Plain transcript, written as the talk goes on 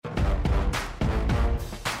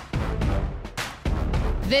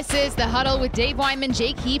This is The Huddle with Dave Wyman,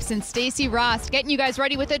 Jake Heaps, and Stacey Ross, getting you guys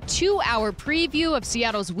ready with a 2-hour preview of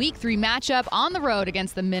Seattle's Week 3 matchup on the road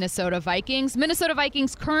against the Minnesota Vikings. Minnesota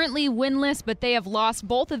Vikings currently winless, but they have lost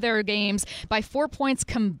both of their games by 4 points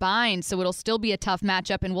combined, so it'll still be a tough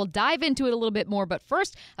matchup, and we'll dive into it a little bit more. But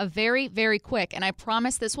first, a very, very quick, and I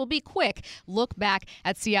promise this will be quick, look back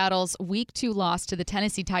at Seattle's Week 2 loss to the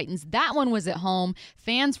Tennessee Titans. That one was at home.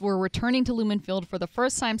 Fans were returning to Lumen Field for the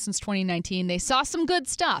first time since 2019. They saw some good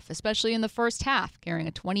stuff, especially in the first half, carrying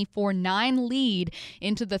a 24-9 lead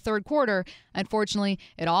into the third quarter. Unfortunately,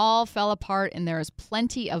 it all fell apart, and there is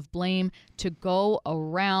plenty of blame to go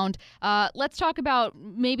around. Let's talk about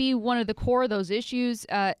maybe one of the core of those issues.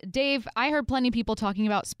 Dave, I heard plenty of people talking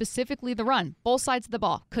about specifically the run. Both sides of the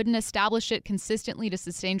ball couldn't establish it consistently to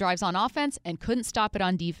sustain drives on offense and couldn't stop it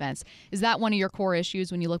on defense. Is that one of your core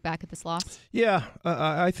issues when you look back at this loss? Yeah,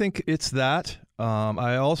 I think it's that.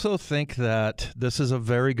 I also think that this is a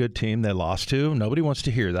very good team they lost to. Nobody wants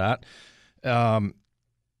to hear that.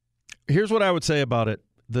 Here's what I would say about it.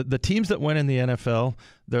 The teams that win in the NFL,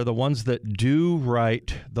 they're the ones that do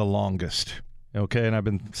right the longest. Okay, and I've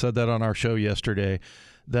said that on our show yesterday.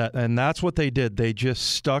 And that's what they did. They just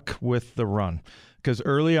stuck with the run. Because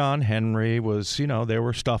early on, Henry was, they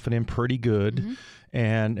were stuffing him pretty good. Mm-hmm.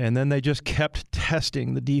 And then they just kept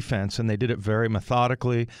testing the defense, and they did it very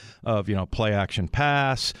methodically of, play action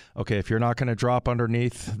pass. Okay, if you're not going to drop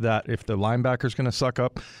underneath that, if the linebacker's going to suck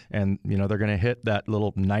up and, they're going to hit that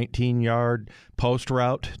little 19-yard post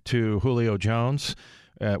route to Julio Jones,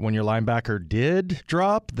 when your linebacker did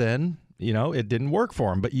drop, then it didn't work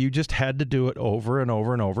for him, but you just had to do it over and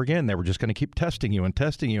over and over again. They were just going to keep testing you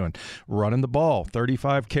and running the ball.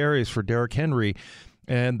 35 carries for Derrick Henry,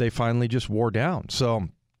 and they finally just wore down. So,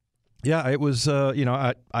 yeah, it was,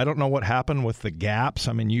 I don't know what happened with the gaps.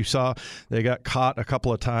 I mean, you saw they got caught a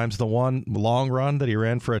couple of times. The one long run that he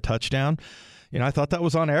ran for a touchdown, I thought that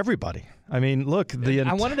was on everybody. I mean, look.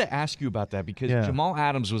 I wanted to ask you about that because Jamal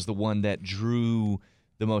Adams was the one that drew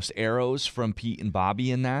the most arrows from Pete and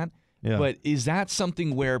Bobby in that. Yeah. But is that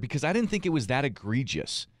something where, because I didn't think it was that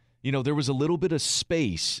egregious, there was a little bit of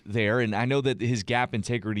space there, and I know that his gap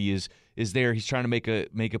integrity is there. He's trying to make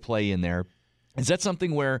a play in there. Is that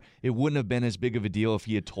something where it wouldn't have been as big of a deal if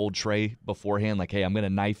he had told Trey beforehand, like, hey, I'm going to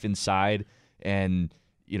knife inside and,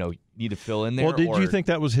 need to fill in there? Well, did you think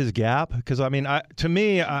that was his gap? Because, to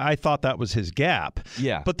me, I thought that was his gap.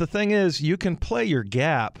 Yeah. But the thing is, you can play your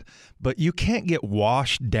gap, but you can't get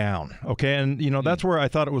washed down, okay? And, that's where I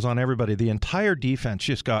thought it was on everybody. The entire defense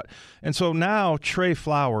just got – and so now Trey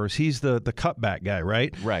Flowers, he's the cutback guy,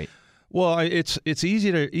 right? Right. Well, it's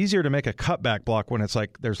easier to make a cutback block when it's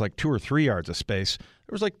like there's like 2 or 3 yards of space.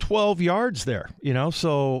 There was like 12 yards there,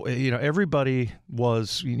 so everybody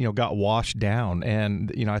was got washed down,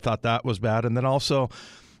 and I thought that was bad. And then also,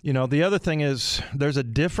 the other thing is there's a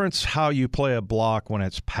difference how you play a block when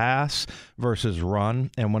it's pass versus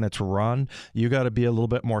run, and when it's run, you got to be a little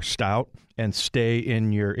bit more stout and stay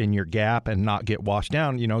in your gap and not get washed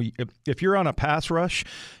down. If you're on a pass rush,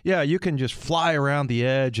 yeah, you can just fly around the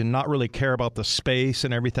edge and not really care about the space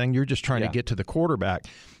and everything. You're just trying to get to the quarterback.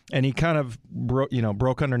 And he kind of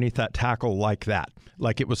broke underneath that tackle like that,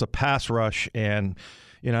 like it was a pass rush. And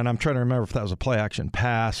and I'm trying to remember if that was a play action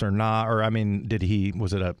pass or not, or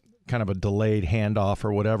was it a kind of a delayed handoff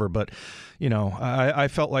or whatever? But I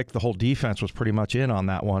felt like the whole defense was pretty much in on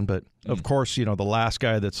that one. But of course, the last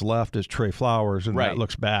guy that's left is Trey Flowers, and that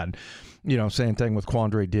looks bad. Same thing with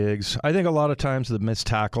Quandre Diggs. I think a lot of times the missed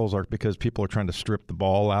tackles are because people are trying to strip the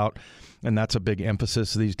ball out, and that's a big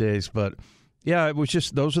emphasis these days. But yeah, it was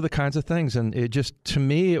just those are the kinds of things. And it just, to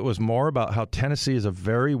me, it was more about how Tennessee is a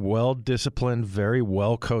very well-disciplined, very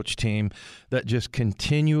well-coached team that just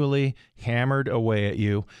hammered away at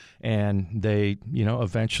you. And they,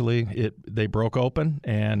 eventually they broke open,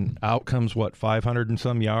 and out comes, 500 and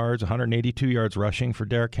some yards, 182 yards rushing for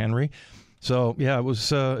Derrick Henry. So, yeah, it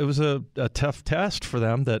was a tough test for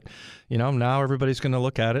them that, now everybody's going to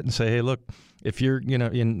look at it and say, hey, look, if you're,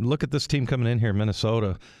 look at this team coming in here,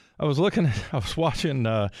 Minnesota. I was watching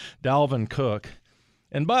Dalvin Cook,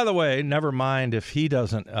 and by the way, never mind if he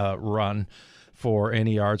doesn't run for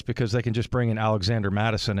any yards, because they can just bring in Alexander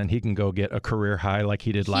Madison and he can go get a career high like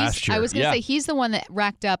he did last year. I was going to say he's the one that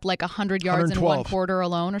racked up like 100 yards in one quarter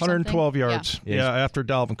alone or 112 something. yards, after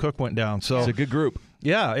Dalvin Cook went down. So it's a good group.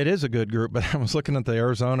 Yeah, it is a good group, but I was looking at the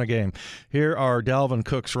Arizona game. Here are Dalvin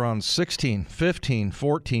Cook's runs: 16, 15,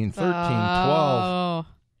 14, 13, 12.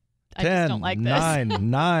 10, don't like 9,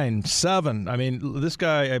 9, 7. I mean, this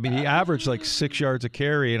guy, he averaged like 6 yards a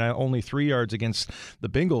carry and only 3 yards against the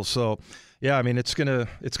Bengals. So, Yeah, I mean it's gonna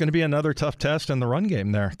be another tough test in the run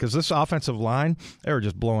game there because this offensive line, they were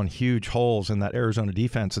just blowing huge holes in that Arizona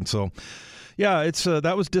defense, and so yeah, it's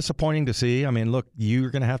that was disappointing to see. I mean, look,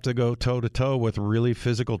 you're going to have to go toe to toe with really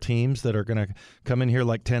physical teams that are going to come in here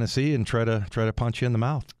like Tennessee and try to punch you in the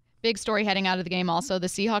mouth. Big story heading out of the game also. The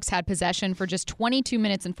Seahawks had possession for just 22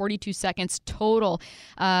 minutes and 42 seconds total.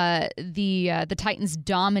 The Titans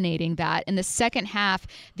dominating that. In the second half,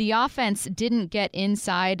 the offense didn't get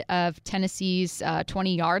inside of Tennessee's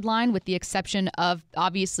 20-yard line with the exception of,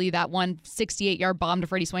 obviously, that one 68-yard bomb to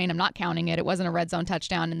Freddie Swain. I'm not counting it. It wasn't a red zone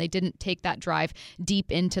touchdown, and they didn't take that drive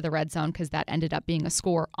deep into the red zone because that ended up being a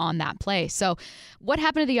score on that play. So what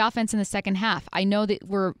happened to the offense in the second half? I know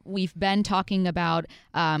that we've been talking about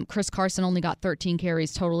Chris Carson only got 13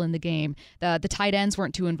 carries total in the game. The tight ends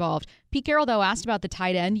weren't too involved. Pete Carroll, though, asked about the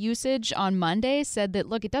tight end usage on Monday, said that,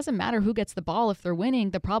 look, it doesn't matter who gets the ball if they're winning.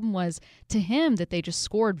 The problem was, to him, that they just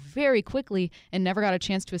scored very quickly and never got a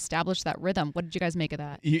chance to establish that rhythm. What did you guys make of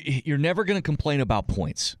that? You're never going to complain about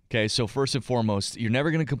points, okay? So first and foremost, you're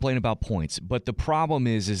never going to complain about points. But the problem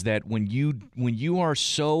is that when you are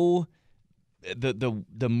so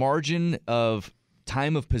the margin of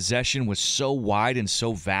time of possession was so wide and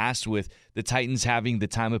so vast, with the Titans having the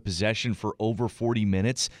time of possession for over 40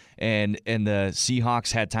 minutes and the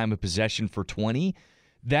Seahawks had time of possession for 20,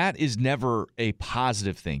 that is never a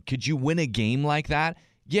positive thing. Could you win a game like that?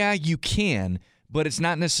 Yeah, you can, but it's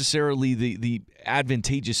not necessarily the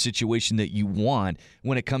advantageous situation that you want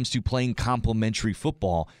when it comes to playing complementary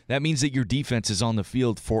football. That means that your defense is on the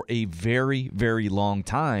field for a very, very long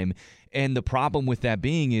time. And the problem with that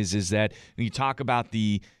being is that when you talk about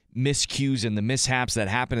the miscues and the mishaps that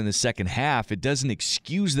happen in the second half, it doesn't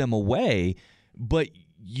excuse them away, but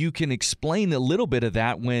you can explain a little bit of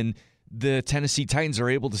that when the Tennessee Titans are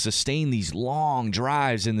able to sustain these long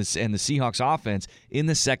drives, and the Seahawks offense in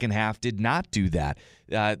the second half did not do that.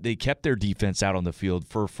 They kept their defense out on the field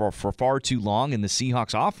for far too long, and the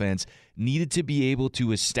Seahawks offense needed to be able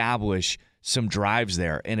to establish some drives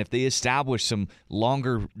there. And if they establish some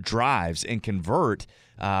longer drives and convert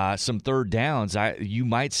some third downs, you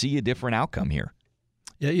might see a different outcome here.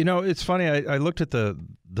 Yeah, it's funny. I looked at the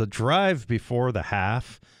drive before the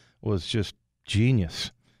half was just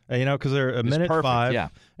genius. Because they're a minute perfect, 5, yeah.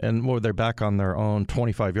 And they're back on their own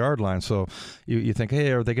 25-yard line. So you think,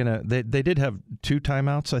 hey, are they going to – they did have 2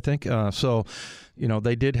 timeouts, I think. So,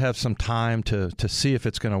 they did have some time to see if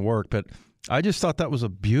it's going to work. But I just thought that was a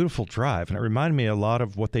beautiful drive, and it reminded me a lot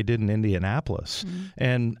of what they did in Indianapolis. Mm-hmm.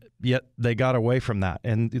 And yet they got away from that.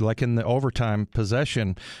 And like in the overtime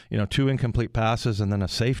possession, 2 incomplete passes and then a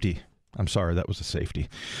safety. I'm sorry, that was a safety.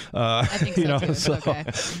 I think so, too. So, okay.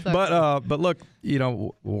 But look,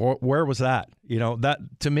 where was that? That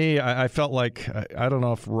to me, I felt like I don't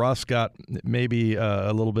know if Russ got maybe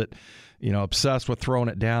a little bit, obsessed with throwing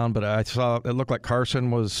it down. But I saw it looked like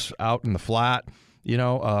Carson was out in the flat.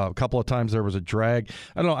 A couple of times there was a drag.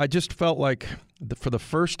 I don't know. I just felt like for the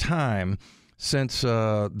first time since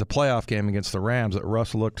the playoff game against the Rams that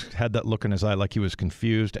Russ had that look in his eye like he was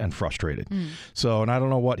confused and frustrated. So, and I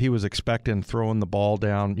don't know what he was expecting throwing the ball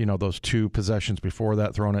down, those 2 possessions before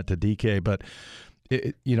that, throwing it to DK. But,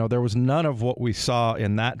 there was none of what we saw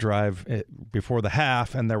in that drive before the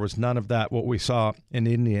half, and there was none of that what we saw in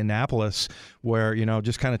Indianapolis where,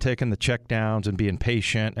 just kind of taking the check downs and being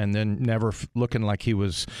patient and then never looking like he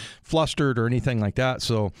was flustered or anything like that.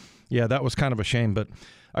 So, yeah, that was kind of a shame. But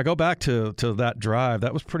I go back to that drive.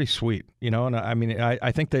 That was pretty sweet, and I mean,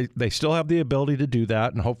 I think they still have the ability to do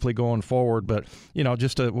that, and hopefully going forward. But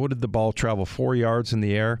what did the ball travel 4 yards in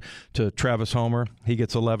the air to Travis Homer? He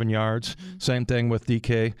gets 11 yards. Mm-hmm. Same thing with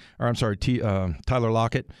Tyler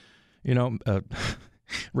Lockett.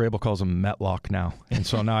 Rabel calls him Metlock now, and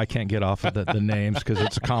so now I can't get off of the names because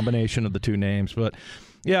it's a combination of the 2 names, but.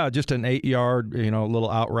 Yeah, just an 8-yard,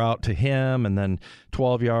 little out route to him, and then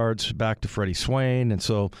 12 yards back to Freddie Swain. And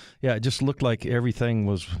so, yeah, it just looked like everything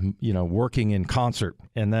was, working in concert.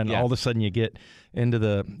 And then all of a sudden you get into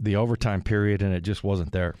the overtime period, and it just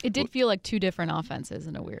wasn't there. It did feel like 2 different offenses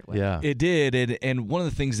in a weird way. Yeah, it did. And one of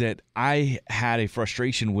the things that I had a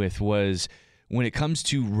frustration with was when it comes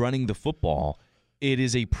to running the football, it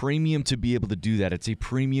is a premium to be able to do that. It's a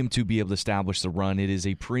premium to be able to establish the run. It is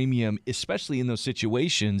a premium, especially in those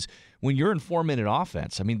situations when you're in 4-minute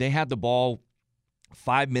offense. I mean, they had the ball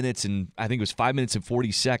 5 minutes and I think it was 5 minutes and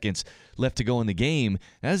 40 seconds left to go in the game.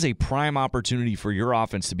 That is a prime opportunity for your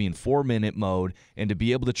offense to be in 4-minute mode and to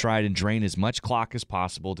be able to try and drain as much clock as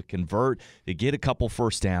possible to convert, to get a couple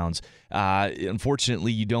first downs.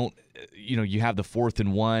 Unfortunately, you don't, you have the 4th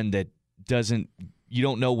and 1 that doesn't. You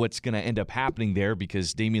don't know what's going to end up happening there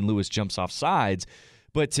because Damian Lewis jumps off sides.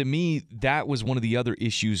 But to me, that was one of the other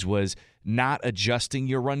issues was not adjusting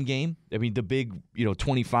your run game. I mean, the big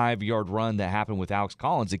 25-yard run that happened with Alex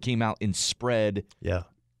Collins, it came out in spread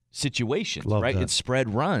situations, right? It's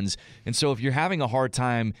spread runs. And so if you're having a hard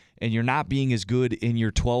time and you're not being as good in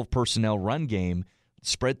your 12 personnel run game,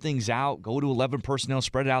 spread things out, go to 11 personnel,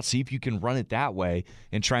 spread it out, see if you can run it that way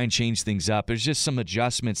and try and change things up. There's just some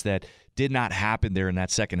adjustments that did not happen there in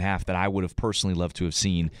that second half that I would have personally loved to have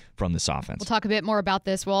seen from this offense. We'll talk a bit more about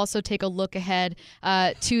this. We'll also take a look ahead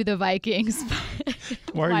to the Vikings.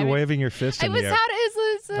 Why are you waving your fist in the air?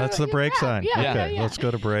 That's the break sign. Let's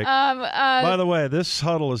go to break. By the way, this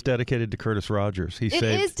huddle is dedicated to Curtis Rogers. It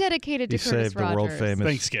is dedicated to Curtis Rogers. He saved the world famous.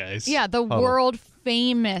 Thanks, guys. Yeah, the world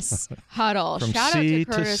famous huddle. From Shout out to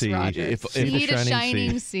Curtis sea. Rogers. Sea to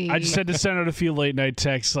shining sea. I just had to send out a few late night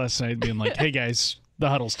texts last night being like, hey guys, the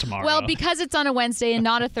huddle's tomorrow. Well, because it's on a Wednesday and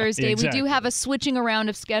not a Thursday, Exactly. we do have a switching around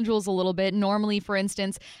of schedules a little bit. Normally, for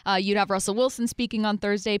instance, you'd have Russell Wilson speaking on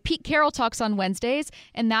Thursday. Pete Carroll talks on Wednesdays,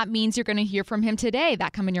 and that means you're going to hear from him today.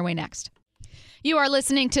 That coming your way next. You are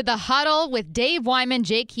listening to The Huddle with Dave Wyman,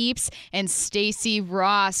 Jake Heaps, and Stacey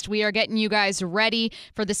Rost. We are getting you guys ready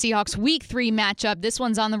for the Seahawks Week 3 matchup. This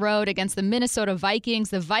one's on the road against the Minnesota Vikings.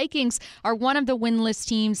 The Vikings are one of the winless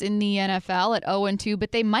teams in the NFL at 0-2,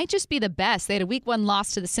 but they might just be the best. They had a Week 1 loss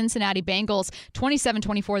to the Cincinnati Bengals,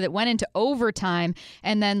 27-24, that went into overtime,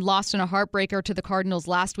 and then lost in a heartbreaker to the Cardinals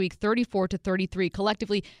last week, 34-33.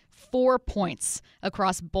 Collectively, 4 points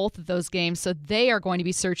across both of those games. So they are going to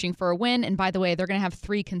be searching for a win. And by the way, they're going to have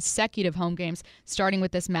 3 consecutive home games, starting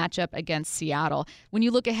with this matchup against Seattle. When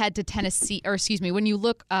you look ahead to when you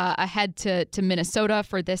look ahead to Minnesota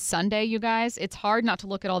for this Sunday, you guys, it's hard not to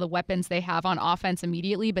look at all the weapons they have on offense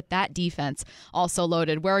immediately, but that defense also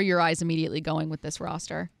loaded. Where are your eyes immediately going with this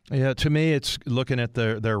roster? Yeah, to me, it's looking at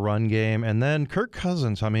their run game. And then Kirk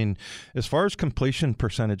Cousins, I mean, as far as completion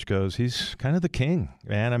percentage goes, he's kind of the king,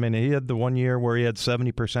 man. I mean, he had the 1 year where he had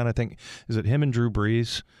 70%. I think, is it him and Drew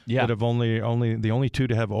Brees that have the only two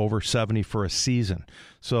to have over 70 for a season?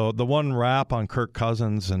 So the one rap on Kirk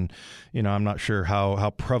Cousins, and, I'm not sure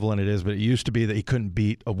how prevalent it is, but it used to be that he couldn't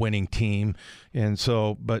beat a winning team. And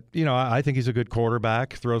so, but, I think he's a good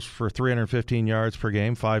quarterback, throws for 315 yards per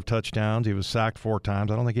game, 5 touchdowns. He was sacked 4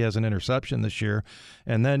 times. I don't think he has an interception this year.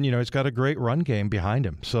 And then, he's got a great run game behind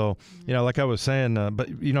him. So, like I was saying, but,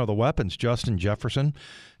 the weapons, Justin Jefferson,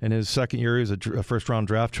 in his second year, he was a first-round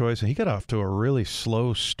draft choice, and he got off to a really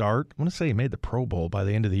slow start. I want to say he made the Pro Bowl by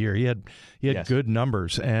the end of the year. He had good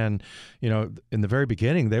numbers, and in the very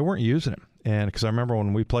beginning, they weren't using him, and because I remember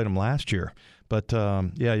when we played him last year. But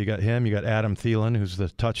you got him. You got Adam Thielen, who's the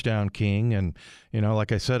touchdown king, and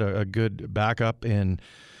like I said, a good backup in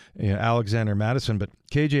Alexander Madison. But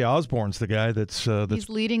KJ Osborne's the guy that's he's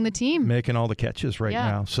leading the team, making all the catches right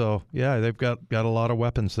now. So they've got a lot of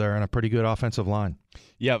weapons there and a pretty good offensive line.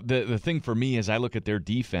 Yeah, the thing for me is I look at their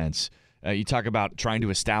defense. You talk about trying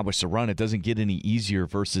to establish a run. It doesn't get any easier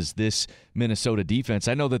versus this Minnesota defense.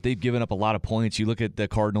 I know that they've given up a lot of points. You look at the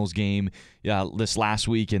Cardinals game this last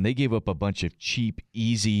week, and they gave up a bunch of cheap,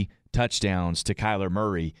 easy touchdowns to Kyler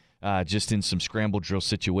Murray. Just in some scramble drill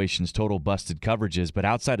situations, total busted coverages. But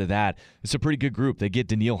outside of that, it's a pretty good group. They get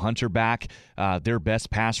Danielle Hunter back, their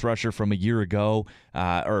best pass rusher from a year ago,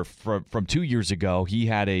 or from 2 years ago. He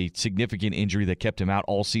had a significant injury that kept him out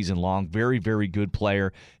all season long. Very, very good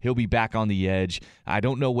player. He'll be back on the edge. I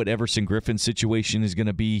don't know what Everson Griffin's situation is going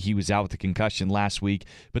to be. He was out with a concussion last week.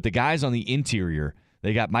 But the guys on the interior,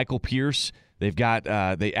 they got Michael Pierce. They've got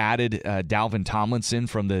they added Dalvin Tomlinson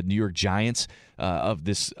from the New York Giants of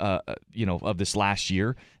this last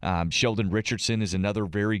year. Sheldon Richardson is another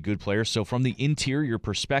very good player. So from the interior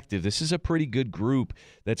perspective, this is a pretty good group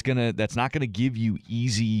that's not gonna give you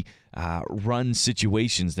easy run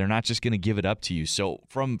situations. They're not just gonna give it up to you. So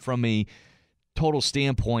from a total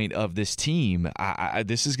standpoint of this team,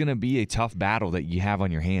 this is going to be a tough battle that you have on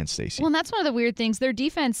your hands, Stacey. Well, and that's one of the weird things. Their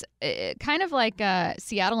defense, kind of like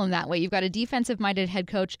Seattle in that way. You've got a defensive-minded head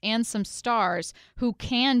coach and some stars who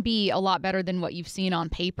can be a lot better than what you've seen on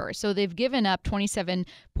paper. So they've given up 27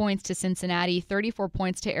 points to Cincinnati, 34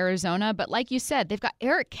 points to Arizona. But like you said, they've got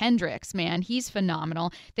Eric Kendricks, man. He's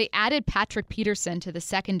phenomenal. They added Patrick Peterson to the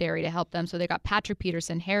secondary to help them. So they got Patrick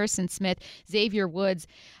Peterson, Harrison Smith, Xavier Woods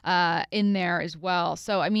in there as well.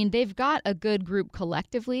 So, I mean, they've got a good group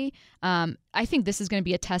collectively. I think this is going to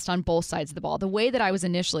be a test on both sides of the ball. The way that I was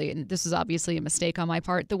initially, and this was obviously a mistake on my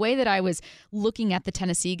part, the way that I was looking at the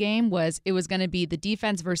Tennessee game was it was going to be the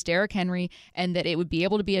defense versus Derrick Henry, and that it would be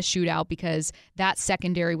able to be a shootout because that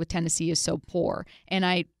secondary with Tennessee is so poor. And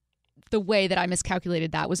I the way that I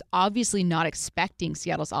miscalculated that was obviously not expecting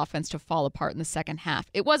Seattle's offense to fall apart in the second half.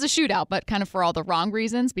 It was a shootout, but kind of for all the wrong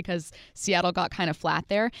reasons because Seattle got kind of flat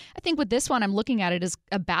there. I think with this one, I'm looking at it as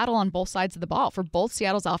a battle on both sides of the ball. For both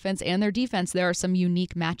Seattle's offense and their defense, there are some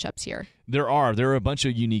unique matchups here. There are a bunch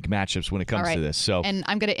of unique matchups when it comes to this. So, and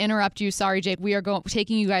I'm going to interrupt you. Sorry, Jake. We are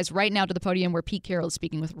taking you guys right now to the podium where Pete Carroll is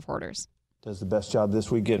speaking with reporters. Does the best job this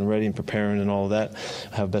week getting ready and preparing and all of that,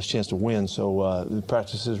 have best chance to win. So the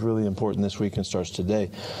practice is really important this week and starts today.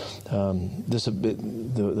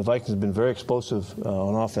 The Vikings have been very explosive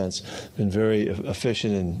on offense, been very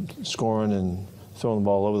efficient in scoring and throwing the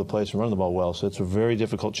ball all over the place and running the ball well. So it's a very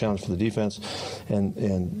difficult challenge for the defense.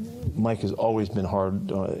 And Mike has always been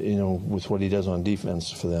hard, with what he does on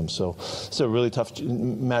defense for them. So it's a really tough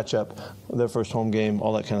matchup. Their first home game,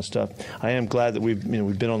 all that kind of stuff. I am glad that we've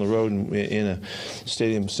been on the road in a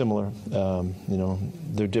stadium similar.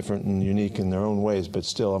 They're different and unique in their own ways, but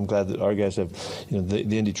still, I'm glad that our guys have, the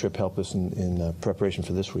Indy trip helped us in preparation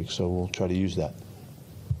for this week. So we'll try to use that.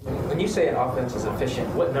 When you say an offense is efficient,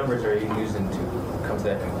 what numbers are you using to come to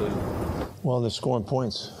that conclusion? Well, they're scoring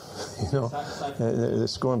points. They're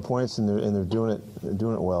scoring points and they're doing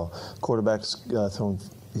it well. Quarterback's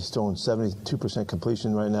he's throwing 72%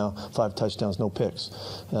 completion right now, 5 touchdowns, no picks.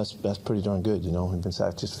 That's pretty darn good. He's been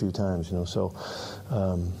sacked just a few times. So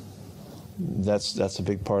that's a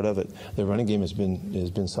big part of it. Their running game has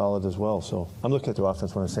been solid as well. So I'm looking at their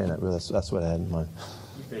offense when I'm saying that. Really, that's what I had in mind.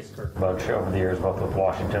 Kirk Buck over the years, both with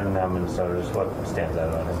Washington and now Minnesota. Just what stands out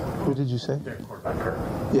about him? Who did you say? Kirk.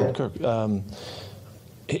 Yeah, Kirk.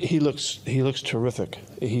 He looks terrific.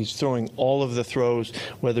 He's throwing all of the throws,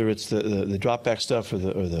 whether it's the drop back stuff or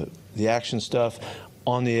the action stuff,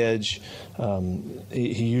 on the edge.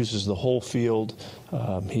 He uses the whole field.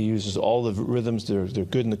 He uses all the rhythms. They're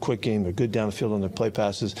good in the quick game. They're good down the field on their play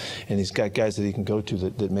passes, and he's got guys that he can go to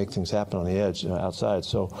that make things happen on the edge outside.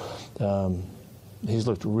 So. He's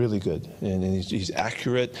looked really good, and he's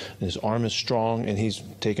accurate, and his arm is strong, and he's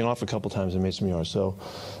taken off a couple times and made some yards. So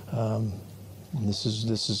this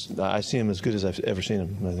is I see him as good as I've ever seen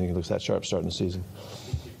him. I think he looks that sharp starting the season.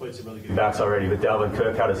 You've played some really good backs already, but Dalvin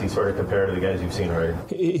Cook, how does he sort of compare to the guys you've seen already?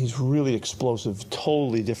 He's really explosive,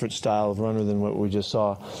 totally different style of runner than what we just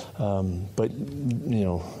saw, but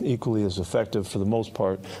equally as effective for the most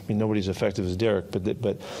part. I mean, nobody's effective as Derek,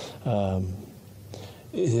 but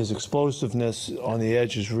his explosiveness on the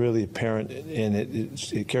edge is really apparent, and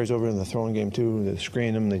it carries over in the throwing game too. They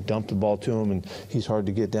screen him, they dump the ball to him, and he's hard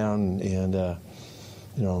to get down. And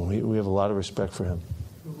we have a lot of respect for him.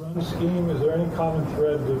 The run scheme, is there any common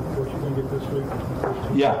thread to what you're going to get this week?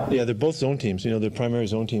 Yeah, they're both zone teams. They're primary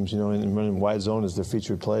zone teams. And running wide zone is their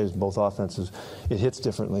featured plays. Both offenses, it hits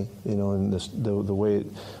differently. And the way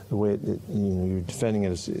you're defending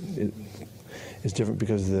it is different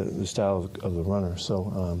because of the style of the runner.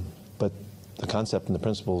 So, but the concept and the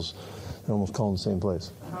principles are almost calling the same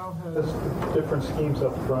plays. How has the different schemes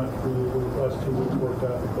up front for you the last 2 weeks worked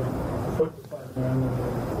out?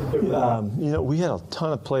 We had a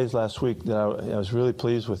ton of plays last week that I was really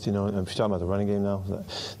pleased with. I'm talking about the running game now.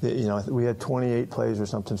 We had 28 plays or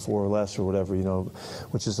something, 4 or less or whatever.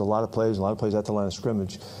 Which is a lot of plays at the line of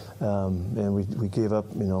scrimmage, and we gave up.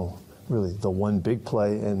 Really the one big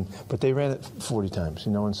play, but they ran it 40 times,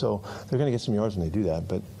 and so they're going to get some yards when they do that.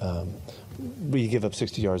 But you give up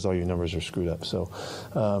 60 yards, all your numbers are screwed up. So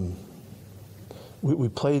we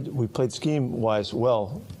played scheme-wise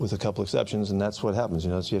well, with a couple exceptions, and that's what happens. So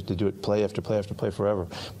you have to do it play after play after play forever,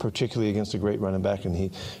 particularly against a great running back, and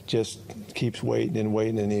he just keeps waiting,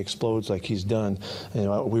 and he explodes like he's done. We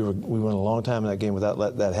went a long time in that game without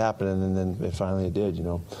let that happen, and then it finally did.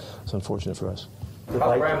 It's unfortunate for us.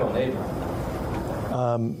 How's Bramwell Neighbor?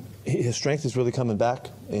 His strength is really coming back,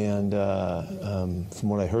 and from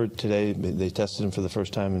what I heard today, they tested him for the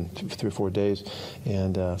first time in 3 or 4 days,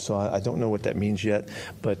 and so I don't know what that means yet,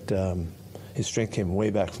 but his strength came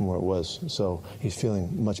way back from where it was, so he's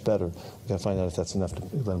feeling much better. We've got to find out if that's enough to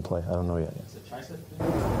let him play. I don't know yet.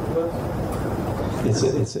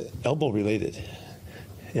 It's elbow related.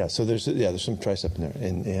 Yeah, so there's some tricep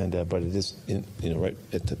in there, but it is right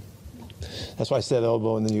at the. That's why I said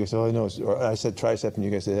elbow, and then you guys say, "Oh no," or I said tricep, and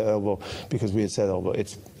you guys said elbow because we had said elbow.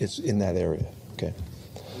 It's in that area. Okay.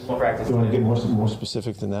 We'll practice. Do you want to get more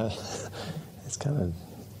specific than that? It's kind of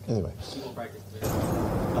anyway.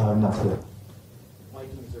 Not today.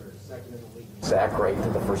 Vikings are second in the league sack rate to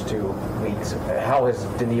the first 2 weeks. How has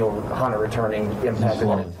Danielle Hunter returning impacted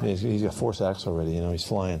him? He's got 4 sacks already. He's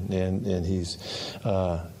flying, and he's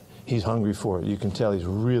hungry for it. You can tell he's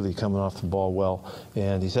really coming off the ball well,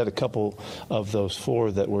 and he's had a couple of those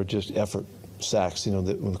 4 that were just effort sacks. You know,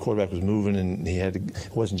 when the quarterback was moving and it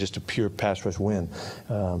wasn't just a pure pass rush win.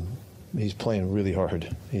 He's playing really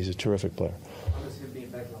hard. He's a terrific player.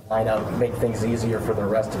 Lineup make things easier for the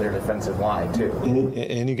rest of their defensive line too.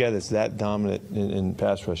 Any guy that's that dominant in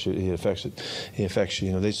pass rush, he affects it. He affects you.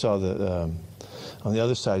 You know, they saw on the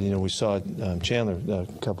other side, you know, we saw Chandler a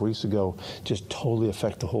couple weeks ago just totally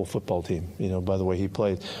affect the whole football team, you know, by the way he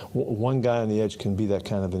played. One guy on the edge can be that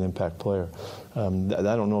kind of an impact player. I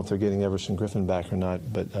don't know if they're getting Everson Griffin back or not,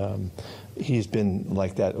 but he's been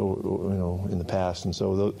like that, you know, in the past. And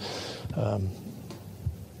so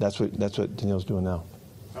that's what Daniil's doing now.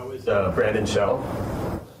 How is Brandon Shell?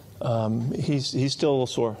 He's still a little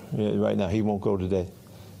sore right now. He won't go today.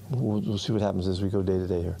 We'll see what happens as we go day to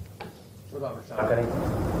day here. What about Rashad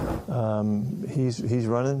Penny? He's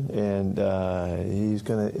running, and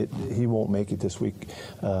he won't make it this week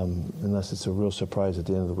unless it's a real surprise at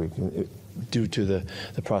the end of the week, due to the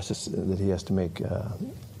process that he has to make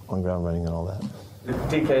on ground running and all that.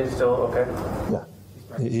 DK is still okay?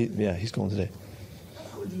 Yeah, he's going today.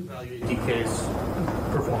 How would you evaluate DK's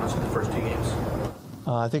performance in the first 2 games?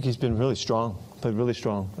 I think he's been really strong. Played really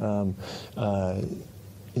strong.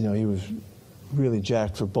 You know, he was really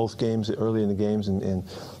jacked for both games early in the games, and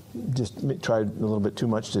just tried a little bit too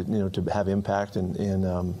much to have impact,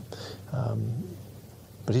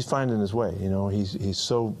 but he's finding his way. You know, he's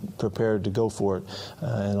so prepared to go for it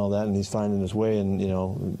and all that, and he's finding his way. And you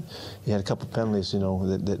know, he had a couple of penalties, you know,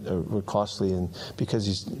 that were costly, and because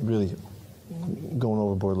he's really going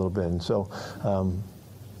overboard a little bit, and so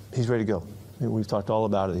he's ready to go. We've talked all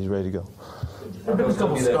about it. He's ready to go. Marco's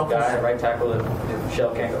going to be the guy at right tackle if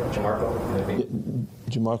Shell can't go. Jamarco.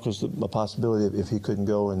 Jamarco's a possibility if he couldn't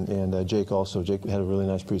go, and Jake also. Jake had a really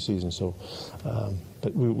nice preseason, so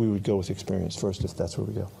but we would go with experience first if that's where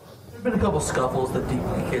we go. There's been a couple scuffles that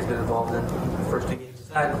DK has been involved in the first 2 games. Is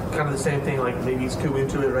that kind of the same thing? Like maybe he's too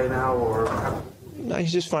into it right now, or? No,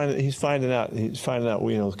 he's finding out. You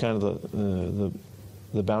know, kind of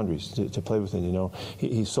the boundaries to play within. You know,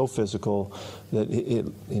 he's so physical that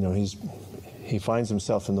you know he finds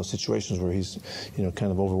himself in those situations where he's, you know, kind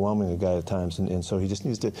of overwhelming a guy at times, and so he just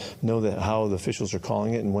needs to know that how the officials are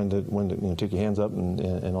calling it and when to you know, take your hands up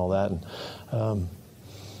and all that. And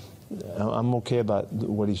I'm okay about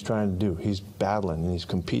what he's trying to do. He's battling and he's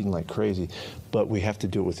competing like crazy, but we have to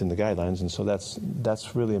do it within the guidelines, and so that's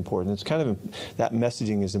really important. It's kind of that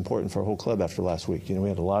messaging is important for our whole club after last week. You know, we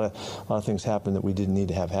had a lot of things happen that we didn't need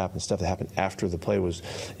to have happen. Stuff that happened after the play was,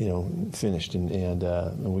 you know, finished, and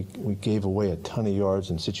we gave away a ton of yards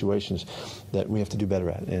in situations that we have to do better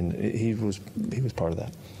at, and he was part of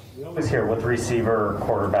that. We always hear with receiver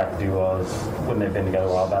quarterback duos when they've been together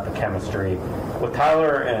a while about the chemistry. With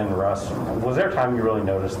Tyler and Russ, was there a time you really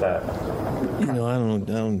noticed that? You know, I don't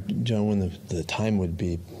know, John, when the time would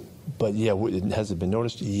be, but yeah, has it been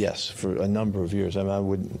noticed? Yes, for a number of years. I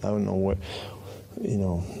mean, I don't know what, you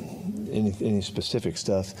know, any specific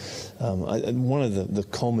stuff. One of the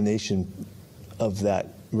culmination of that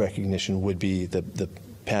recognition would be the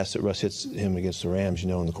pass that Russ hits him against the Rams, you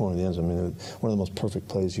know, in the corner of the end zone. I mean, one of the most perfect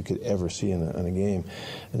plays you could ever see in a game.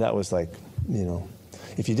 And that was like, you know,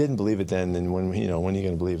 if you didn't believe it then when are you going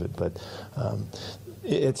to believe it? But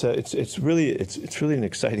it's really an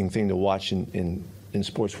exciting thing to watch in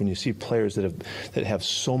sports when you see players that have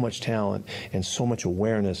so much talent and so much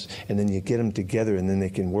awareness, and then you get them together, and then they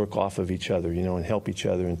can work off of each other, you know, and help each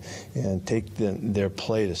other and take their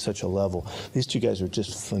play to such a level. These two guys are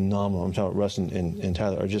just phenomenal. I'm talking about Russ and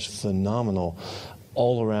Tyler are just phenomenal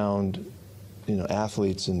all around, you know,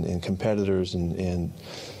 athletes and competitors and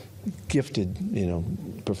gifted, you know,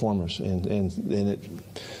 performers, and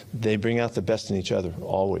they bring out the best in each other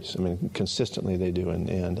always. I mean, consistently they do, and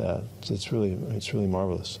it's really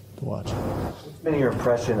marvelous to watch. What's been your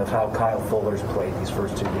impression of how Kyle Fuller's played these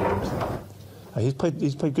first 2 games? He's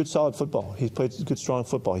played good, solid football. He's played good, strong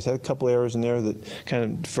football. He's had a couple errors in there that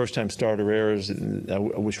kind of first-time starter errors that I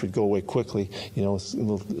wish would go away quickly. You know, a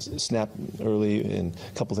little snap early and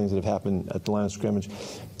a couple things that have happened at the line of scrimmage,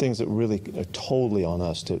 things that really are totally on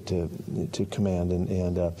us to command.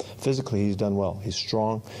 And physically, he's done well. He's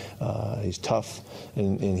strong. He's tough,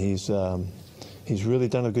 and he's really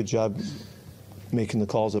done a good job making the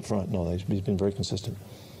calls up front. No, he's been very consistent.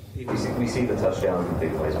 We see the touchdowns and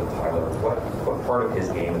big plays with Tyler. What part of his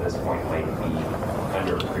game at this point might be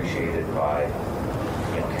underappreciated by,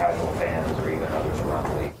 you know, casual fans or even others around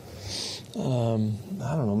the league?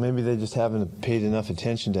 I don't know. Maybe they just haven't paid enough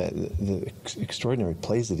attention to the extraordinary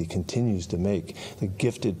plays that he continues to make. The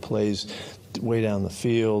gifted plays way down the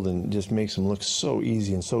field, and just makes him look so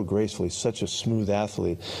easy and so graceful. He's such a smooth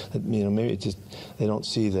athlete that, you know, maybe they don't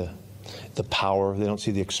see the the power. They don't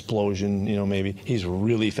see the explosion. Maybe he's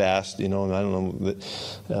really fast. And I don't know that.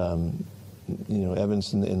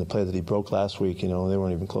 Evans in the play that he broke last week. They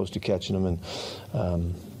weren't even close to catching him, and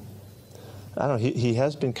I don't know. He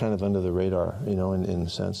has been kind of under the radar. In a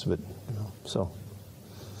sense, but so.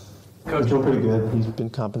 Coach, he's doing pretty good. He's been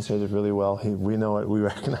compensated really well. We know it. We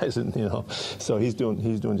recognize it. So he's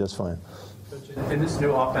doing just fine. In this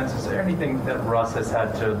new offense, is there anything that Russ has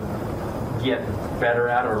had to get better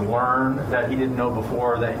at or learn that he didn't know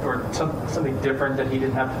before, or something different that he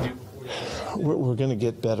didn't have to do? We're going to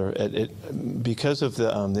get better at it because of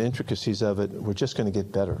the intricacies of it. We're just going to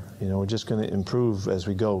get better. We're just going to improve as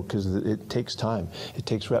we go because it takes time. It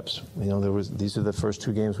takes reps. These are the first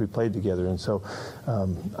 2 games we played together, and so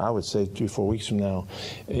I would say 3-4 weeks from now,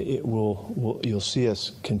 you'll see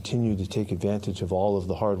us continue to take advantage of all of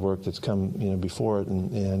the hard work that's come before it,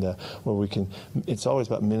 and where we can. It's always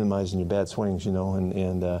about minimizing your bad swings, and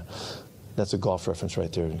that's a golf reference right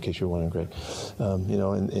there, in case you're wondering, Greg.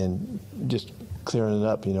 And just clearing it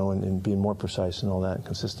up, and being more precise and all that, and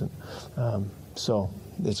consistent. So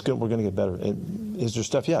it's good. We're going to get better. Is there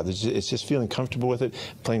stuff? Yeah. It's just feeling comfortable with it,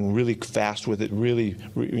 playing really fast with it, really,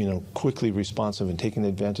 quickly responsive, and taking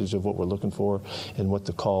advantage of what we're looking for and what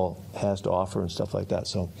the call has to offer and stuff like that.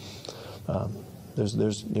 So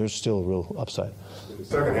there's still a real upside. In the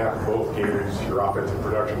second half of both games, your offensive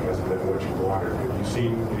production hasn't been what you wanted. Have you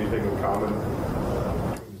seen anything in common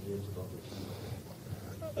between these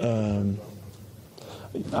games?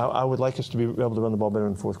 I would like us to be able to run the ball better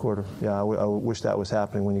in the fourth quarter. Yeah, I wish that was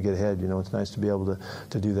happening when you get ahead. It's nice to be able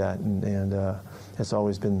to do that, and it's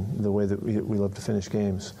always been the way that we love to finish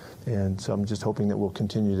games. And so I'm just hoping that we'll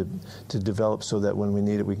continue to develop so that when we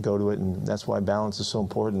need it, we can go to it. And that's why balance is so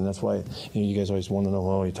important. And that's why you guys always want to know.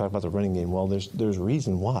 Oh, you talk about the running game. Well, there's a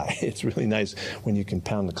reason why. It's really nice when you can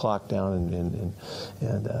pound the clock down and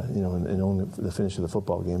own the finish of the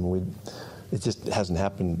football game. It just hasn't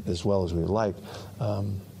happened as well as we'd like.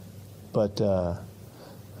 But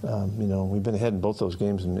we've been ahead in both those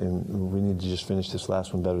games, and we need to just finish this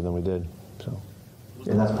last one better than we did. So,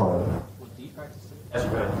 and that's part of it. How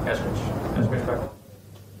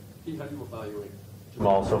do you evaluate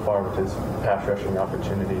Jamal so far with his pass rushing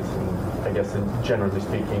opportunities, and I guess generally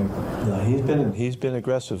speaking? Yeah, he's been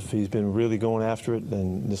aggressive. He's been really going after it,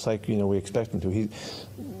 and just like we expect him to.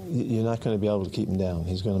 You're not going to be able to keep him down.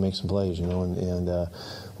 He's going to make some plays, and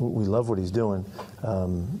we love what he's doing,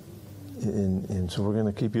 and so we're going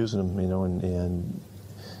to keep using him, and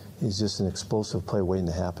he's just an explosive play waiting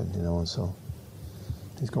to happen, and so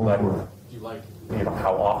he's going forward. Do you like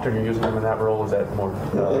how often you're using him in that role? Is that more?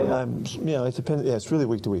 It depends. Yeah, it's really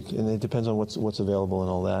week to week, and it depends on what's available and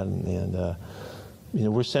all that, and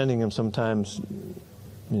we're sending him sometimes.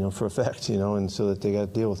 For effect, and so that they got to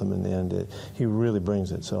deal with him, and he really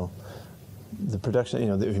brings it. So the production, he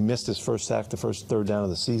missed his first sack, the first third down of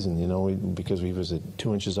the season, because he was at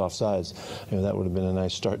 2 inches off sides. That would have been a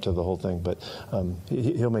nice start to the whole thing, but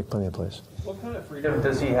he'll make plenty of plays. What kind of freedom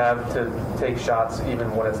does he have to take shots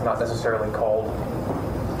even when it's not necessarily called?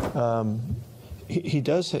 He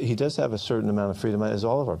does have a certain amount of freedom, as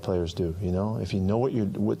all of our players do. If you know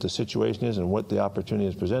what the situation is and what the opportunity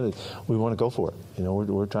is presented, we want to go for it.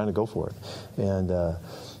 We're trying to go for it, and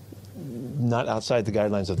not outside the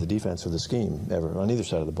guidelines of the defense or the scheme ever on either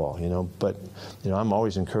side of the ball. But I'm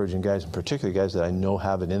always encouraging guys, and particularly guys that I know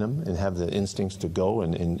have it in them and have the instincts to go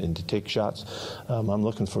and to take shots. I'm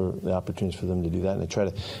looking for the opportunities for them to do that, and I try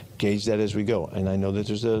to gauge that as we go. And I know that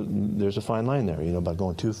there's a fine line there, about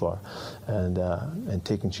going too far and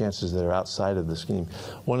taking chances that are outside of the scheme.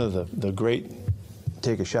 One of the great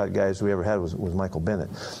take a shot guys we ever had was Michael Bennett,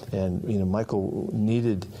 and Michael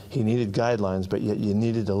needed guidelines, but yet you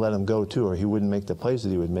needed to let him go too, or he wouldn't make the plays that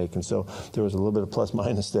he would make. And so there was a little bit of plus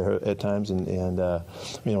minus there at times, and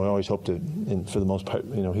we always hoped to, and for the most part,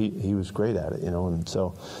 he was great at it, and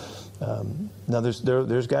so. Now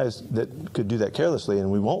there's guys that could do that carelessly, and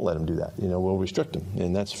we won't let them do that. We'll restrict them,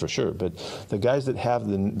 and that's for sure. But the guys that have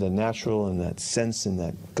the natural and that sense and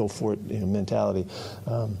that go for it mentality,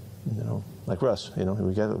 like Russ,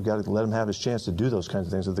 we got to let him have his chance to do those kinds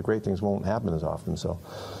of things. But the great things won't happen as often. So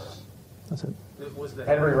that's it. Was the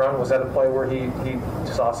Henry run? Was that a play where he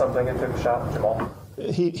saw something and took a shot, Jamal?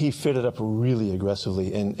 He fitted up really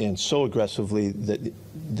aggressively, and so aggressively that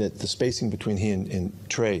the spacing between he and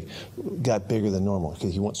Trey got bigger than normal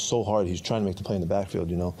because he went so hard. He was trying to make the play in the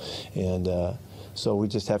backfield, and so we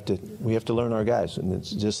just have to learn our guys. And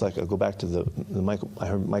it's just like I'll go back to the Michael. I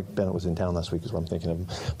heard Mike Bennett was in town last week, is what I'm thinking of him.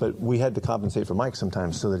 But we had to compensate for Mike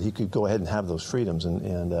sometimes so that he could go ahead and have those freedoms,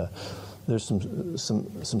 and there's some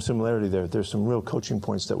similarity there. There's some real coaching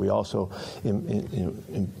points that we also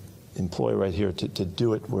employ right here to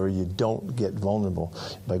do it where you don't get vulnerable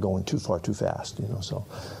by going too far too fast. So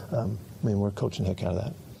we're coaching the heck out of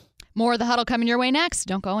that. More of The Huddle coming your way next.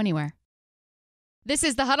 Don't go anywhere. This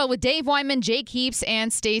is The Huddle with Dave Wyman, Jake Heaps,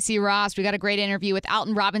 and Stacey Ross. We got a great interview with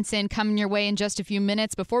Alton Robinson coming your way in just a few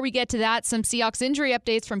minutes. Before we get to that, some Seahawks injury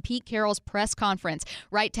updates from Pete Carroll's press conference.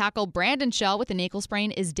 Right tackle Brandon Shell with an ankle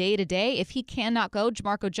sprain is day-to-day. If he cannot go,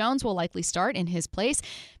 Jamarco Jones will likely start in his place.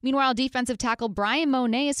 Meanwhile, defensive tackle Brian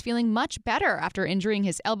Monet is feeling much better after injuring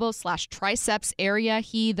his elbow/triceps area.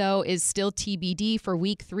 He, though, is still TBD for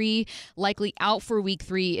Week 3. Likely out for Week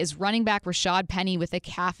 3 is running back Rashad Penny with a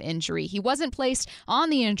calf injury. He wasn't placed on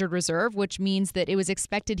the injured reserve, which means that it was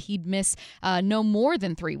expected he'd miss no more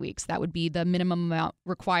than 3 weeks. That would be the minimum amount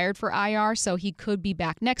required for IR, so he could be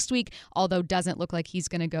back next week, although doesn't look like he's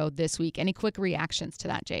going to go this week. Any quick reactions to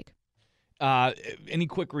that, Jake? Any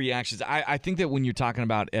quick reactions? I think that when you're talking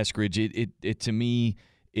about Eskridge, it to me,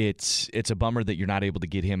 it's a bummer that you're not able to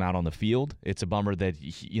get him out on the field. It's a bummer that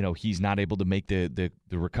he's not able to make the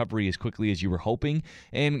recovery as quickly as you were hoping.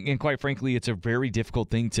 And quite frankly, it's a very difficult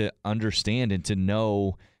thing to understand and to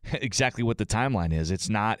know exactly what the timeline is. It's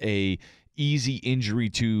not a easy injury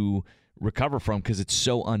to recover from because it's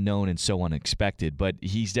so unknown and so unexpected. But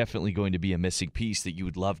he's definitely going to be a missing piece that you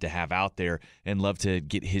would love to have out there and love to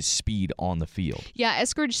get his speed on the field. Yeah,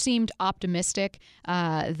 Eskridge seemed optimistic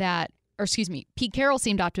Pete Carroll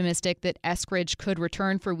seemed optimistic that Eskridge could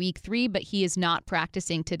return for Week 3, but he is not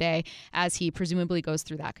practicing today as he presumably goes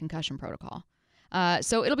through that concussion protocol.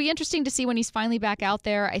 So it'll be interesting to see when he's finally back out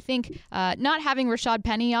there. I think not having Rashad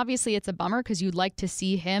Penny, obviously it's a bummer because you'd like to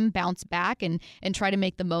see him bounce back and try to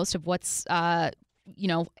make the most of what's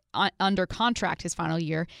under contract his final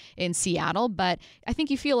year in Seattle. But I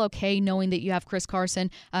think you feel okay knowing that you have Chris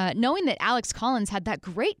Carson, knowing that Alex Collins had that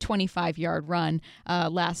great 25-yard run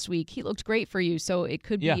last week. He looked great for you, so it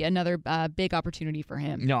could be another big opportunity for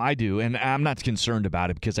him. No, I do, and I'm not concerned about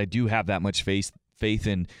it because I do have that much faith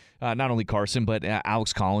in not only Carson, but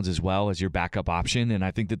Alex Collins as well as your backup option, and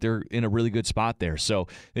I think that they're in a really good spot there. So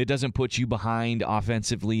it doesn't put you behind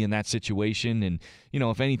offensively in that situation, and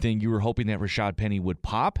if anything, you were hoping that Rashad Penny would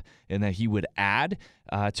pop and that he would add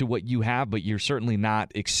to what you have, but you're certainly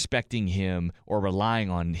not expecting him or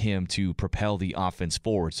relying on him to propel the offense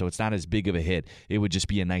forward. So it's not as big of a hit. It would just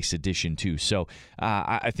be a nice addition too. So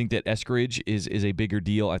I think that Eskridge is a bigger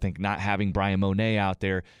deal. I think not having Brian Monet out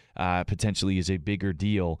there potentially is a bigger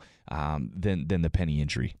deal than the Penny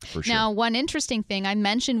injury, for sure. Now, one interesting thing, I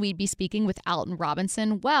mentioned we'd be speaking with Alton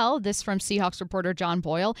Robinson. Well, this from Seahawks reporter John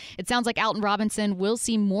Boyle. It sounds like Alton Robinson will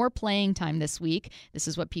see more playing time this week. This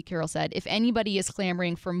is what Pete Carroll said. If anybody is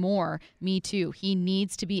clamoring for more, me too. He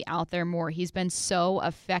needs to be out there more. He's been so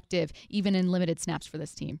effective, even in limited snaps for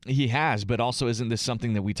this team. He has, but also isn't this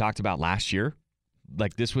something that we talked about last year?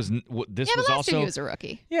 Like this was last year he was a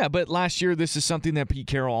rookie. Yeah, but last year this is something that Pete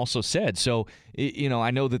Carroll also said. So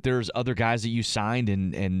I know that there's other guys that you signed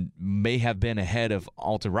and may have been ahead of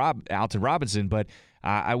Alton Robinson, but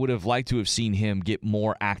I would have liked to have seen him get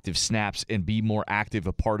more active snaps and be more active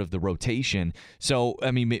a part of the rotation. So, I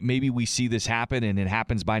mean, maybe we see this happen and it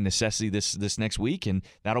happens by necessity this next week, and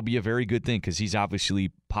that'll be a very good thing because he's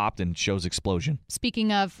obviously popped and shows explosion.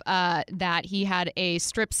 Speaking of that, he had a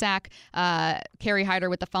strip sack. Kerry Hyder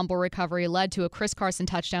with the fumble recovery led to a Chris Carson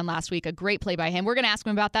touchdown last week. A great play by him. We're going to ask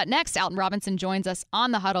him about that next. Alton Robinson joins us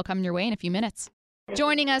on The Huddle coming your way in a few minutes.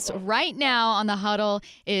 Joining us right now on The Huddle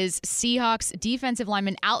is Seahawks defensive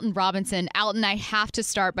lineman Alton Robinson. Alton, I have to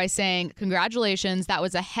start by saying congratulations. That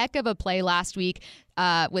was a heck of a play last week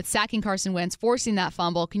with sacking Carson Wentz, forcing that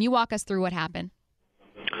fumble. Can you walk us through what happened?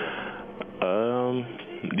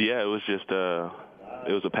 Yeah, it was just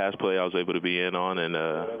it was a pass play I was able to be in on, and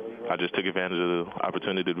I just took advantage of the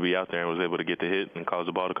opportunity to be out there and was able to get the hit and cause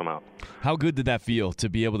the ball to come out. How good did that feel to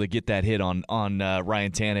be able to get that hit on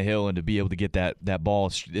Ryan Tannehill and to be able to get that ball,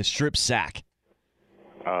 a strip sack?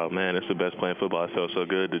 Oh, man, it's the best play in football. It felt so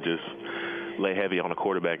good to just lay heavy on a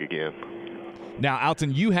quarterback again. Now,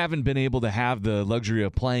 Alton, you haven't been able to have the luxury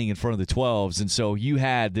of playing in front of the 12s, and so you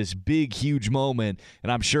had this big, huge moment,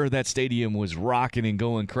 and I'm sure that stadium was rocking and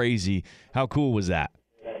going crazy. How cool was that?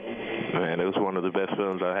 Man, it was one of the best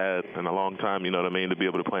feelings I had in a long time, you know what I mean, to be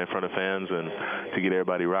able to play in front of fans and to get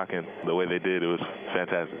everybody rocking the way they did. It was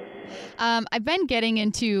fantastic. I've been getting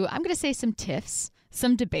into, I'm going to say, some tiffs,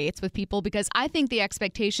 some debates with people because I think the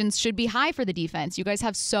expectations should be high for the defense. You guys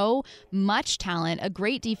have so much talent, a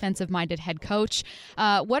great defensive-minded head coach.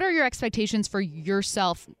 What are your expectations for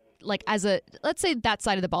yourself, like as let's say that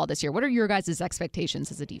side of the ball this year? What are your guys'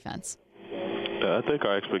 expectations as a defense? I think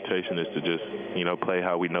our expectation is to just, play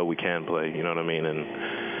how we know we can play, you know what I mean?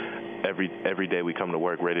 And every day we come to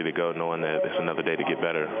work ready to go, knowing that it's another day to get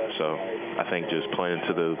better. So I think just playing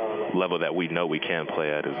to the level that we know we can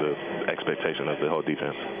play at is the expectation of the whole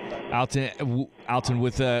defense. Alton,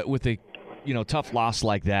 with a tough loss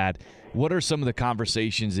like that, what are some of the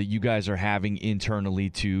conversations that you guys are having internally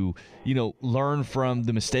to learn from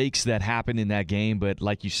the mistakes that happened in that game, but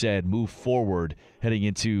like you said, move forward heading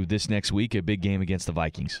into this next week, a big game against the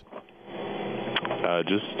Vikings?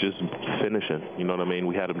 Just finishing. You know what I mean?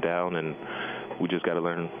 We had them down, and we just got to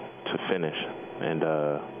learn to finish, and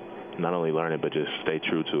not only learn it, but just stay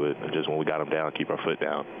true to it. And just when we got them down, keep our foot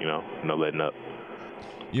down. No letting up.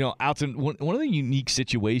 Alton, one of the unique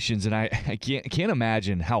situations, and I can't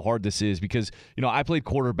imagine how hard this is because, I played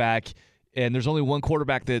quarterback, and there's only one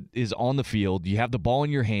quarterback that is on the field. You have the ball in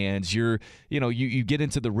your hands. You get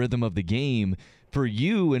into the rhythm of the game. For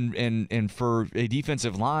you and for a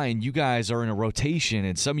defensive line, you guys are in a rotation,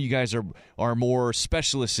 and some of you guys are more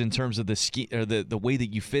specialists in terms of the way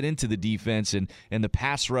that you fit into the defense and the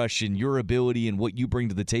pass rush and your ability and what you bring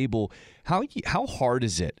to the table. How hard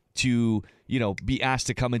is it to be asked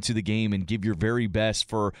to come into the game and give your very best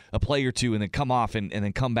for a play or two and then come off and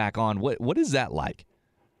then come back on? What is that like?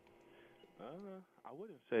 I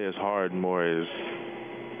wouldn't say it's hard, more as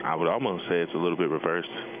I would almost say it's a little bit reversed.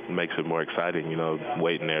 It makes it more exciting,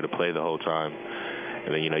 waiting there to play the whole time.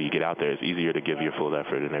 And then, you get out there, it's easier to give your full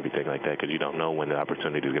effort and everything like that because you don't know when the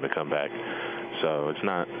opportunity is going to come back. So it's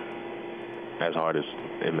not as hard as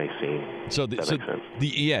it may seem. Makes sense.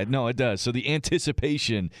 It does. So the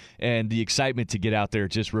anticipation and the excitement to get out there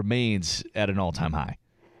just remains at an all-time high.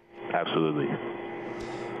 Absolutely.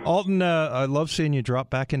 Alton, I love seeing you drop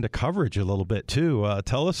back into coverage a little bit, too.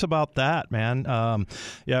 Tell us about that, man.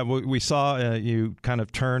 We saw you kind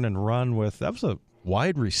of turn and run with – that was a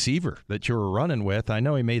wide receiver that you were running with. I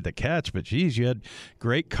know he made the catch, but, geez, you had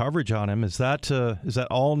great coverage on him. Is that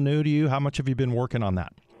all new to you? How much have you been working on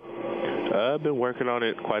that? I've been working on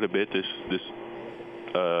it quite a bit this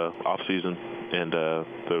off-season and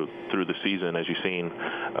through the season, as you've seen.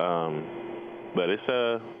 But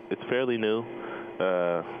it's fairly new.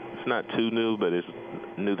 It's not too new, but it's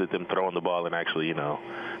new that them throwing the ball and actually,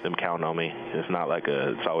 them counting on me. It's not like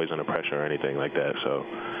it's always under pressure or anything like that. So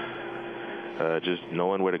just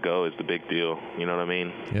knowing where to go is the big deal. You know what I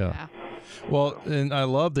mean? Yeah. Well, and I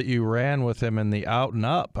love that you ran with him in the out and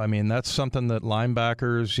up. I mean, that's something that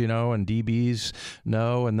linebackers, and DBs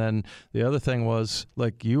know. And then the other thing was,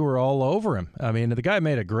 like, you were all over him. I mean, the guy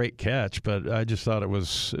made a great catch, but I just thought it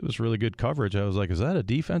was really good coverage. I was like, is that a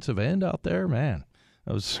defensive end out there? Man,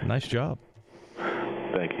 that was a nice job.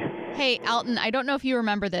 Thank you. Hey, Alton, I don't know if you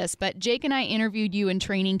remember this, but Jake and I interviewed you in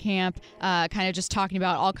training camp, kind of just talking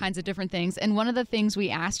about all kinds of different things. And one of the things we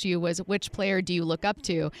asked you was, which player do you look up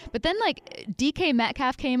to? But then, DK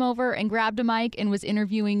Metcalf came over and grabbed a mic and was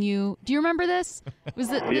interviewing you. Do you remember this?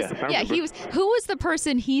 He was. Who was the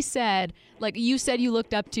person he said, you said you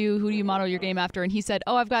looked up to? Who do you model your game after? And he said,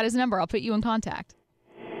 I've got his number. I'll put you in contact.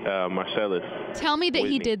 Marcellus. Tell me that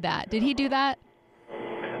he did that. Did he do that?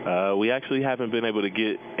 We actually haven't been able to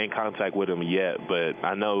get in contact with him yet, but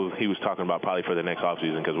I know he was talking about probably for the next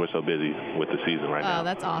offseason because we're so busy with the season right now. Oh,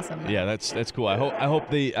 that's awesome. Yeah, that's cool. I hope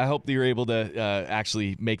that you're able to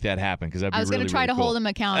actually make that happen because that'd be really, I was going to try to hold him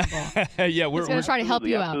accountable. Yeah, we're going to try to help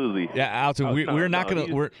you out. Yeah, Alton, we're not going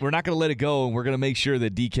to let it go, and we're going to make sure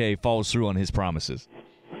that DK follows through on his promises.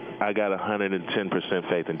 I got 110%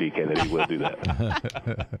 faith in DK that he will do that.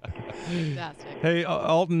 Fantastic. Hey,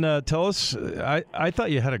 Alton, tell us, I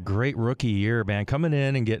thought you had a great rookie year, man, coming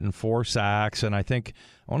in and getting 4 sacks. And I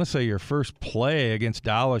want to say your first play against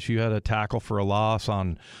Dallas, you had a tackle for a loss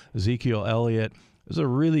on Ezekiel Elliott. It was a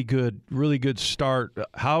really good start.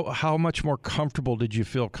 How much more comfortable did you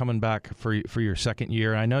feel coming back for your second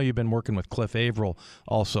year? I know you've been working with Cliff Averill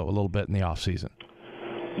also a little bit in the offseason.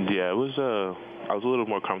 Yeah, it was I was a little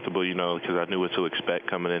more comfortable, because I knew what to expect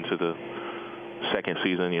coming into the second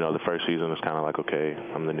season. The first season was kind of like, okay,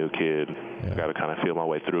 I'm the new kid. Yeah. Got to kind of feel my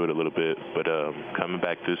way through it a little bit. But coming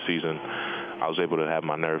back this season, I was able to have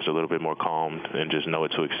my nerves a little bit more calmed and just know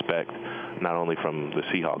what to expect, not only from the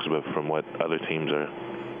Seahawks, but from what other teams are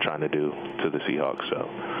trying to do to the Seahawks.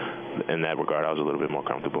 So in that regard, I was a little bit more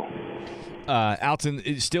comfortable. Alton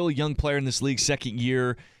is still a young player in this league, second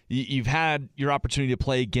year. You've had your opportunity to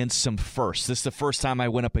play against some firsts. This is the first time I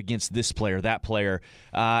went up against this player, that player.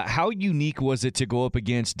 How unique was it to go up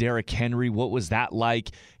against Derrick Henry? What was that like?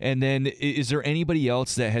 And then is there anybody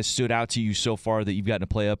else that has stood out to you so far that you've gotten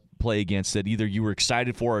to play against that either you were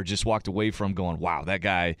excited for or just walked away from going, wow, that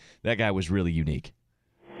guy was really unique?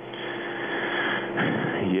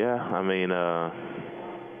 Yeah, I mean,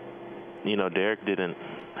 Derrick didn't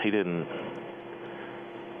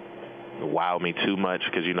wow me too much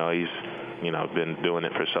because, you know, he's, you know, been doing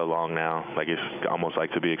it for so long now. Like, it's almost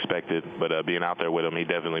like to be expected. But being out there with him, he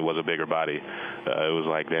definitely was a bigger body. It was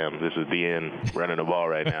like, damn, this is the end running the ball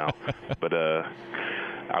right now. But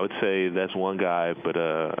I would say that's one guy. But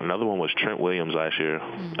another one was Trent Williams last year.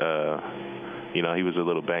 You know, he was a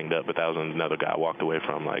little banged up, but that was another guy I walked away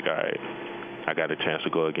from. Like, all right, I got a chance to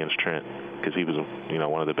go against Trent because he was, you know,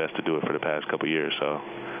 one of the best to do it for the past couple of years. So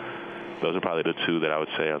those are probably the two that I would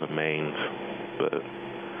say are the mains. But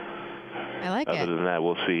I like it. Other than that,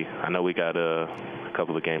 we'll see. I know we got a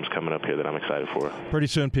couple of games coming up here that I'm excited for. Pretty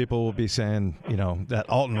soon people will be saying, you know, that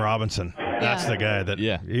Alton Robinson, that's the guy that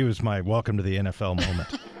he was my welcome to the NFL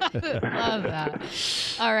moment. Love that.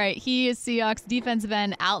 All right. He is Seahawks defensive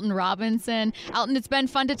end Alton Robinson. Alton, it's been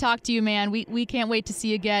fun to talk to you, man. We can't wait to see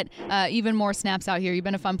you get even more snaps out here. You've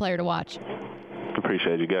been a fun player to watch.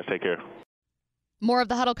 Appreciate you guys. Take care. More of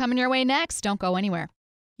The Huddle coming your way next. Don't go anywhere.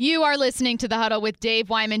 You are listening to The Huddle with Dave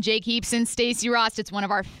Wyman, Jake Heaps, and Stacey Rost. It's one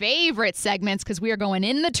of our favorite segments because we are going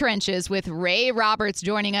in the trenches with Ray Roberts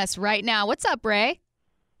joining us right now. What's up, Ray?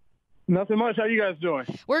 Nothing much. How you guys doing?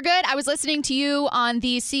 We're good. I was listening to you on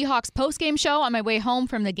the Seahawks postgame show on my way home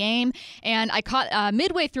from the game, and I caught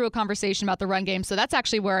midway through a conversation about the run game, so that's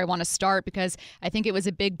actually where I want to start because I think it was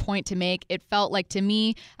a big point to make. It felt like, to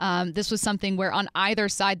me, this was something where on either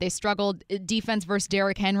side they struggled. Defense versus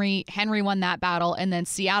Derrick Henry. Henry won that battle, and then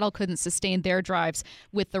Seattle couldn't sustain their drives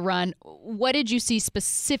with the run. What did you see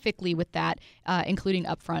specifically with that, including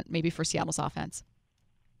up front, maybe for Seattle's offense?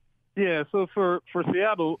 Yeah, so for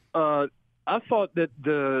Seattle, I thought that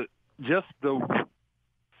the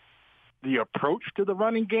approach to the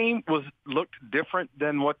running game looked different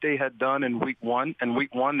than what they had done in week one. In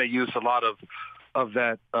week one, they used a lot of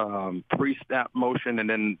that pre-snap motion, and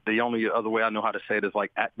then the only other way I know how to say it is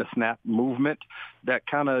like at the snap movement that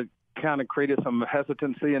kind of created some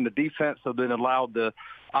hesitancy in the defense, so then allowed the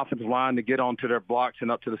offensive line to get onto their blocks and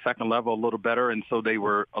up to the second level a little better, and so they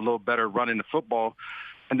were a little better running the football.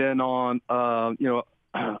 And then on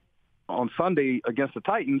Sunday against the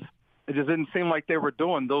Titans, it just didn't seem like they were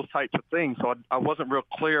doing those types of things. So I wasn't real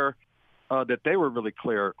clear that they were really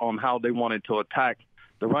clear on how they wanted to attack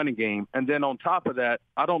the running game. And then on top of that,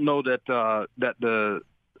 I don't know that the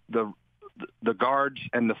guards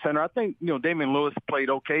and the center. I think Damian Lewis played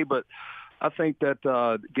okay, but I think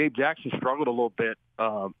that Gabe Jackson struggled a little bit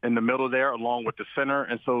in the middle there, along with the center.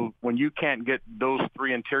 And so when you can't get those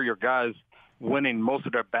three interior guys winning most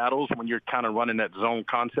of their battles when you're kind of running that zone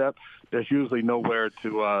concept, there's usually nowhere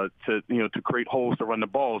to create holes to run the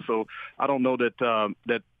ball. So I don't know that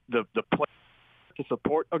that the play to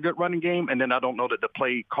support a good running game, and then I don't know that the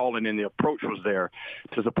play calling and the approach was there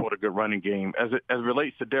to support a good running game. As it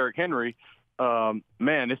relates to Derrick Henry,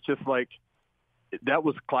 man, it's just like that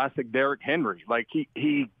was classic Derrick Henry. Like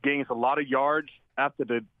he gains a lot of yards after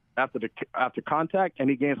contact,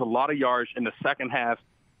 and he gains a lot of yards in the second half,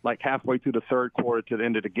 like halfway through the third quarter to the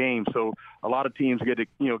end of the game. So a lot of teams get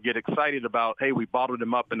excited about, hey, we bottled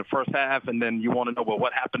him up in the first half, and then you want to know, well,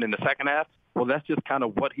 what happened in the second half? Well, that's just kind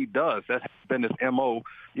of what he does. That's been his MO,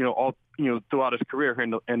 all throughout his career here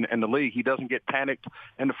in the league. He doesn't get panicked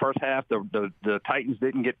in the first half. The Titans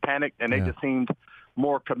didn't get panicked, and they just seemed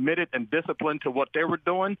more committed and disciplined to what they were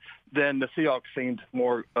doing than the Seahawks seemed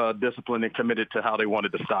more disciplined and committed to how they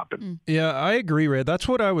wanted to stop it. Yeah, I agree, Ray. That's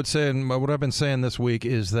what I would say, and what I've been saying this week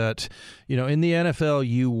is that, in the NFL,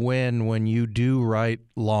 you win when you do right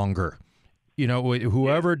longer.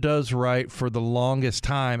 Whoever does right for the longest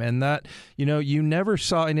time, and that, you never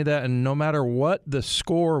saw any of that, and no matter what the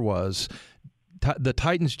score was, the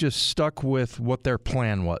Titans just stuck with what their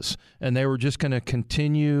plan was, and they were just going to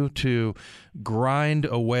continue to grind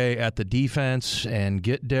away at the defense and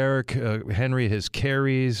get Derrick Henry his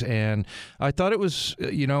carries. And I thought it was,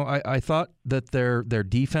 I thought that their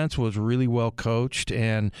defense was really well coached.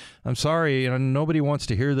 And I'm sorry, nobody wants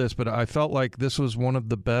to hear this, but I felt like this was one of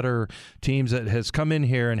the better teams that has come in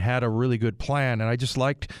here and had a really good plan. And I just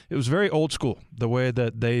liked it was very old school the way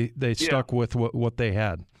that they stuck with what they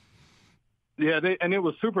had. Yeah, and it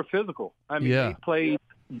was super physical. I mean, they played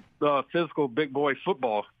physical big boy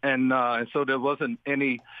football, and so there wasn't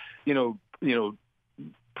any,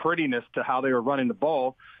 prettiness to how they were running the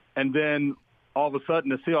ball. And then all of a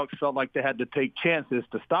sudden, the Seahawks felt like they had to take chances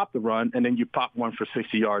to stop the run, and then you pop one for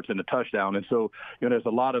 60 yards and a touchdown. And so, there's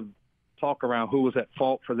a lot of talk around who was at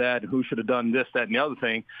fault for that, who should have done this, that, and the other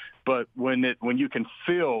thing. But when you can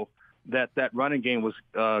feel that running game was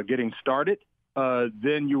getting started,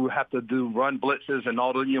 then you have to do run blitzes and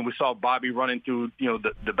all the, we saw Bobby running through,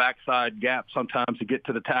 the backside gap sometimes to get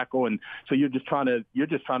to the tackle. And so you're just trying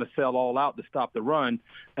to sell all out to stop the run.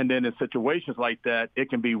 And then in situations like that, it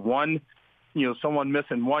can be one, someone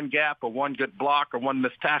missing one gap or one good block or one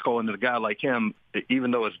missed tackle. And a guy like him,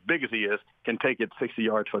 even though as big as he is, can take it 60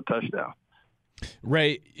 yards for a touchdown.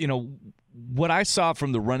 Ray, what I saw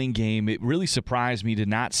from the running game, it really surprised me to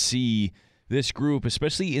not see this group,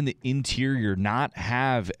 especially in the interior, not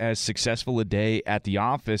have as successful a day at the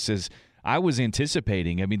office as I was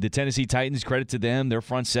anticipating. I mean, the Tennessee Titans, credit to them, their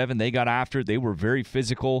front seven, they got after it. They were very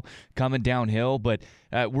physical coming downhill. But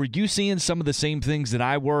were you seeing some of the same things that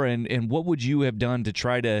I were, and what would you have done to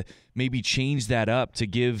try to maybe change that up to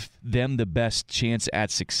give them the best chance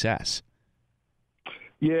at success?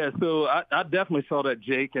 Yeah, so I definitely saw that,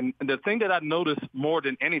 Jake. And the thing that I noticed more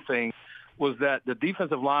than anything was that the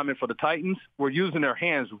defensive linemen for the Titans were using their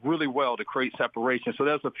hands really well to create separation. So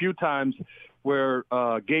there's a few times where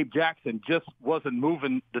Gabe Jackson just wasn't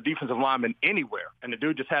moving the defensive lineman anywhere, and the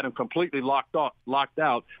dude just had him completely locked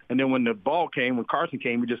out. And then when the ball came, when Carson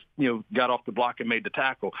came, he just got off the block and made the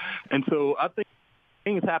tackle. And so I think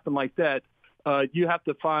things happen like that. You have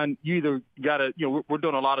to find, you either got to, we're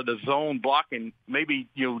doing a lot of the zone blocking, maybe,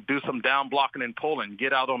 do some down blocking and pulling,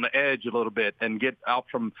 get out on the edge a little bit and get out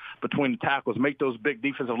from between the tackles, make those big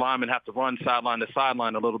defensive linemen have to run sideline to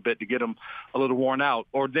sideline a little bit to get them a little worn out.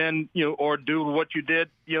 Or then, or do what you did,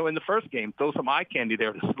 in the first game, throw some eye candy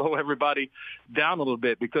there to slow everybody down a little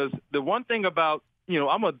bit. Because the one thing about,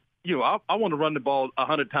 I want to run the ball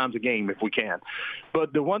 100 times a game if we can.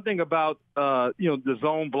 But the one thing about, the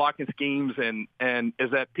zone blocking schemes and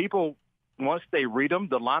is that people, once they read them,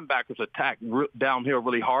 the linebackers attack downhill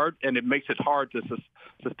really hard, and it makes it hard to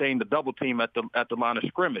sustain the double team at the line of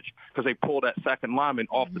scrimmage because they pull that second lineman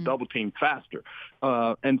off the double team faster.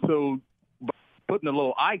 And so putting a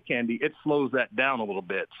little eye candy, it slows that down a little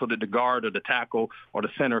bit so that the guard or the tackle or the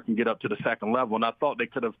center can get up to the second level. And I thought they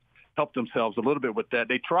could have helped themselves a little bit with that.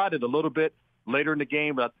 They tried it a little bit later in the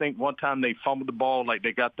game, but I think one time they fumbled the ball, like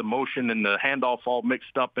they got the motion and the handoff all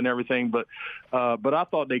mixed up and everything. But I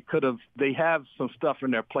thought they have some stuff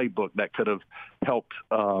in their playbook that could have helped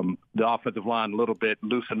the offensive line a little bit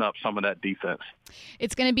loosen up some of that defense.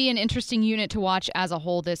 It's going to be an interesting unit to watch as a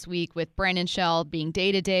whole this week with Brandon Shell being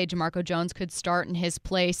day-to-day. Jamarco Jones could start in his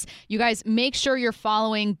place. You guys make sure you're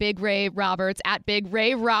following Big Ray Roberts at Big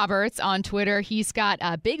Ray Roberts on Twitter. He's got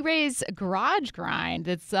Big Ray's Garage Grind.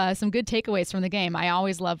 It's some good takeaways from the game. I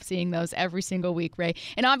always love seeing those every single week, Ray.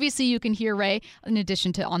 And obviously you can hear Ray, in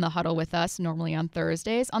addition to On the Huddle with us, normally on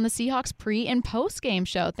Thursdays, on the Seahawks pre- and post-game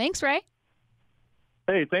show. Thanks, Ray.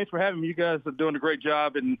 Hey, thanks for having me. You guys are doing a great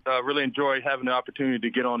job, and really enjoy having the opportunity to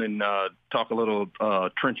get on and talk a little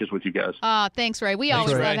trenches with you guys. Thanks, Ray. We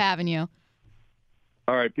always love having you.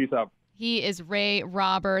 All right, peace out. He is Ray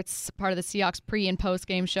Roberts, part of the Seahawks pre- and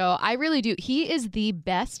post-game show. I really do. He is the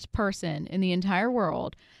best person in the entire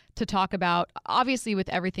world to talk about, obviously with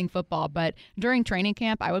everything football, but during training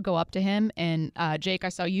camp, I would go up to him and, Jake, I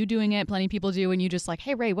saw you doing it, plenty of people do, and you just like,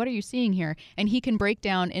 hey, Ray, what are you seeing here? And he can break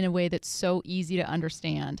down in a way that's so easy to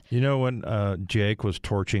understand. When Jake was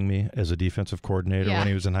torching me as a defensive coordinator when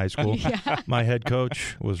he was in high school, my head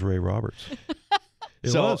coach was Ray Roberts.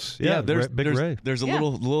 There's a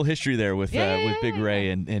little history there with Big Ray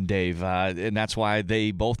and Dave, and that's why they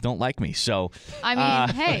both don't like me. So I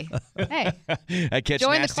mean, hey, I catch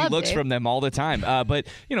nasty looks Dave. from them all the time. But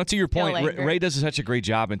to your point, Ray does such a great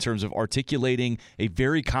job in terms of articulating a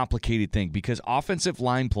very complicated thing because offensive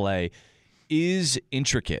line play is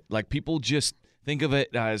intricate. Like people just think of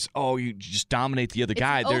it as, you just dominate the other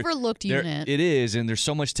guy. It's an overlooked unit. It is, and there's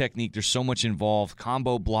so much technique. There's so much involved.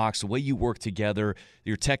 Combo blocks, the way you work together,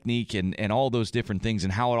 your technique, and all those different things,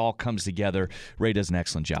 and how it all comes together. Ray does an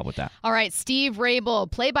excellent job with that. All right, Steve Rabel,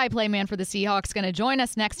 play-by-play man for the Seahawks, going to join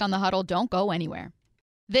us next on The Huddle. Don't go anywhere.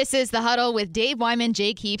 This is The Huddle with Dave Wyman,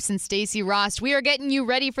 Jake Heaps, and Stacey Rost. We are getting you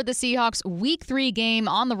ready for the Seahawks Week 3 game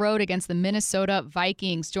on the road against the Minnesota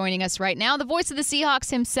Vikings. Joining us right now, the voice of the Seahawks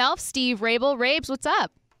himself, Steve Rabel. Rabes, what's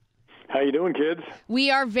up? How you doing, kids? We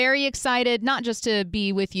are very excited, not just to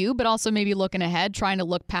be with you, but also maybe looking ahead, trying to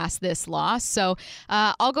look past this loss. So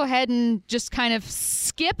I'll go ahead and just kind of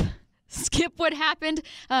skip what happened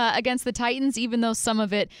against the Titans, even though some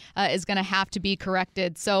of it is going to have to be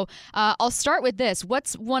corrected. So I'll start with this.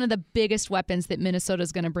 What's one of the biggest weapons that Minnesota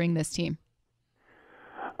is going to bring this team?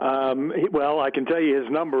 Well, I can tell you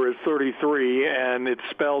his number is 33, and it's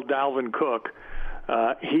spelled Dalvin Cook.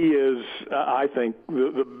 He is, I think,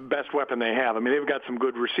 the best weapon they have. I mean, they've got some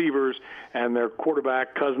good receivers, and their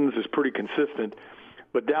quarterback, Cousins, is pretty consistent.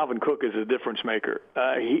 But Dalvin Cook is a difference maker.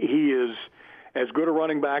 He is as good a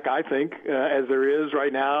running back, I think, as there is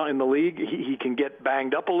right now in the league. He can get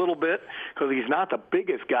banged up a little bit because he's not the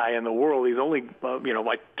biggest guy in the world. He's only,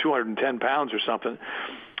 like 210 pounds or something.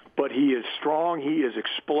 But he is strong. He is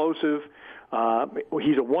explosive.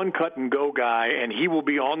 He's a one-cut-and-go guy, and he will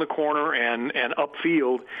be on the corner and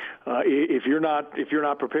upfield if you're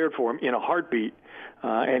not prepared for him in a heartbeat.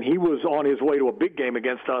 And he was on his way to a big game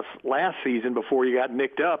against us last season before he got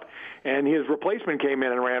nicked up, and his replacement came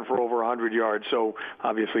in and ran for over 100 yards. So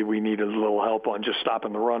obviously we needed a little help on just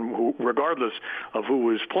stopping the run, regardless of who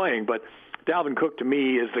was playing. But Dalvin Cook, to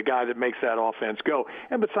me, is the guy that makes that offense go.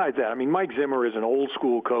 And besides that, I mean, Mike Zimmer is an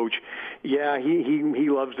old-school coach. Yeah, he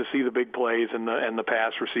loves to see the big plays and the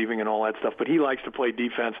pass receiving and all that stuff, but he likes to play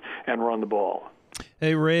defense and run the ball.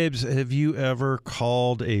 Hey, Rabes, have you ever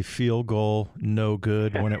called a field goal no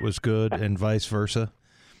good when it was good and vice versa?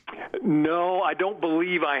 No, I don't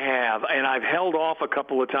believe I have, and I've held off a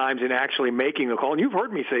couple of times in actually making a call. And you've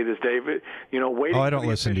heard me say this, Dave. Waiting for the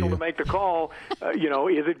official to make the call.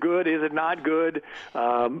 Is it good? Is it not good?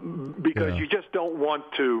 Because you just don't want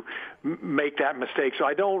to make that mistake. So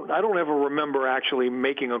I don't ever remember actually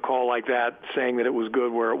making a call like that, saying that it was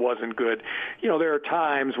good where it wasn't good. There are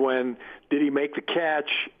times when did he make the catch,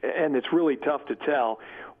 and it's really tough to tell.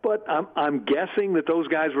 But I'm guessing that those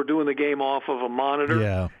guys were doing the game off of a monitor.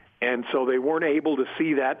 Yeah. And so they weren't able to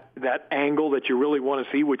see that angle that you really want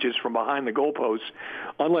to see, which is from behind the goalposts,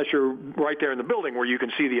 unless you're right there in the building where you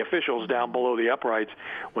can see the officials down below the uprights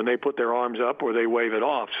when they put their arms up or they wave it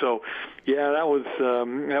off. So, yeah, that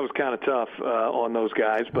was kind of tough on those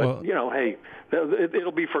guys. But, hey,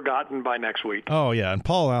 it'll be forgotten by next week. Oh, yeah, and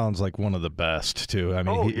Paul Allen's like one of the best, too. I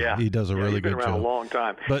mean, he does a really good job. He's been around a long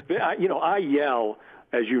time. But I yell,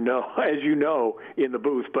 as you know, in the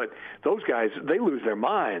booth. But those guys, they lose their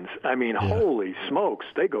minds. I mean, holy smokes,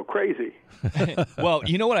 they go crazy. Well,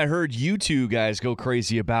 you know what I heard you two guys go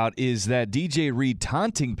crazy about is that DJ Reed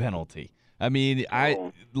taunting penalty. I mean,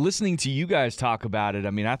 listening to you guys talk about it,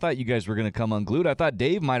 I mean, I thought you guys were going to come unglued. I thought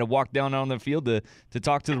Dave might have walked down on the field to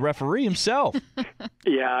talk to the referee himself.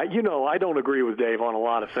 Yeah, I don't agree with Dave on a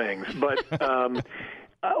lot of things. But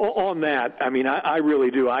on that, I mean, I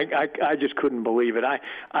really do. I just couldn't believe it.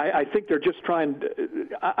 I think they're just trying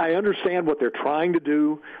I understand what they're trying to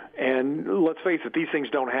do, and let's face it, these things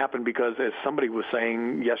don't happen because, as somebody was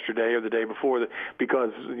saying yesterday or the day before,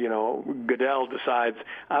 because, Goodell decides,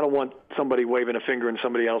 I don't want somebody waving a finger in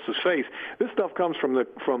somebody else's face. This stuff comes from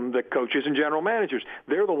the coaches and general managers.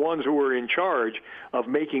 They're the ones who are in charge of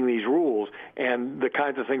making these rules and the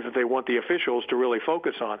kinds of things that they want the officials to really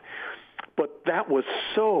focus on. But that was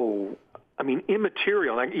so,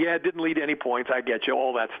 immaterial. It didn't lead to any points. I get you,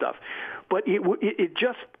 all that stuff. But it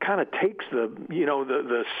just kind of takes the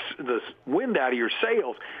wind out of your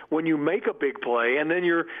sails when you make a big play and then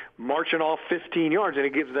you're marching off 15 yards and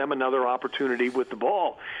it gives them another opportunity with the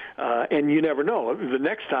ball. And you never know. The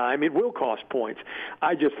next time it will cost points.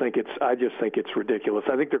 I just think it's ridiculous.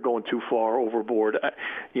 I think they're going too far overboard.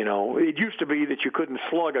 It used to be that you couldn't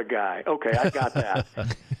slug a guy. Okay, I got that.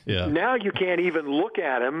 Yeah. Now you can't even look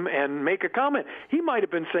at him and make a comment. He might have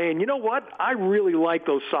been saying, you know what, I really like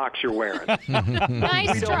those socks you're wearing.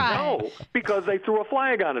 Nice we don't try. know because they threw a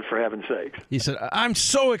flag on it, for heaven's sakes. He said, I'm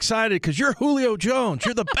so excited because you're Julio Jones.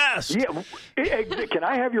 You're the best. Yeah. Can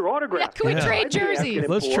I have your autograph? Yeah, can we trade jerseys?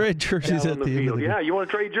 Let's trade jerseys at the end of the Yeah, you want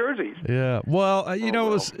to trade jerseys? Yeah. Well,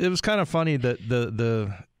 it was kind of funny that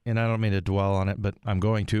the and I don't mean to dwell on it, but I'm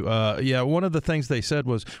going to. One of the things they said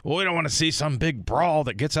was, well, we don't want to see some big brawl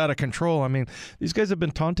that gets out of control. I mean, these guys have been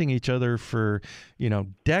taunting each other for,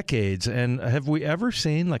 decades. And have we ever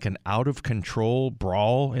seen like an out-of-control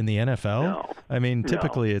brawl in the NFL? No. I mean,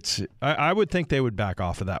 typically it's – I would think they would back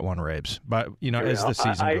off of that one, Rabes, but, as the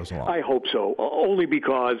season goes along. I hope so, only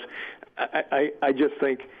because I just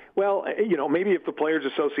think – well, maybe if the Players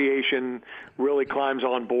Association really climbs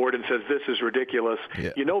on board and says this is ridiculous,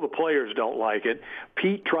 the players don't like it.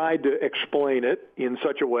 Pete tried to explain it in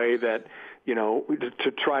such a way that,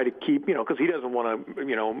 to try to keep, because he doesn't want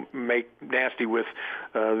to, make nasty with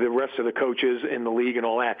the rest of the coaches in the league and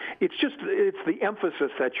all that. It's the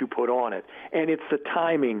emphasis that you put on it, and it's the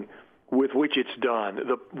timing with which it's done,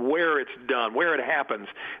 where it's done, where it happens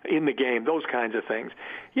in the game, those kinds of things.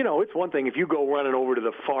 It's one thing if you go running over to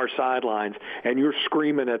the far sidelines and you're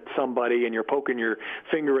screaming at somebody and you're poking your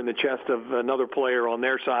finger in the chest of another player on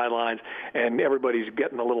their sidelines and everybody's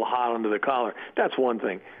getting a little hot under the collar. That's one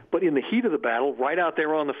thing. But in the heat of the battle, right out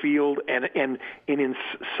there on the field and in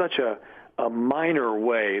such a minor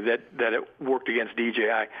way that it worked against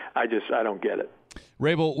DJ, I don't get it.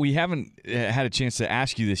 Rabel, we haven't had a chance to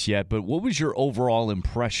ask you this yet, but what was your overall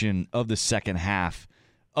impression of the second half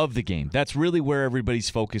of the game. That's really where everybody's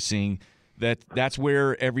focusing. That's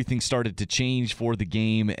where everything started to change for the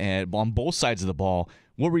game on both sides of the ball.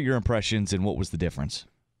 What were your impressions, and what was the difference?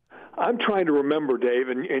 I'm trying to remember, Dave,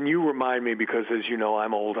 and you remind me because, as you know,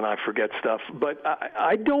 I'm old and I forget stuff. But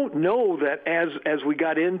I don't know that as we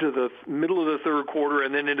got into the middle of the third quarter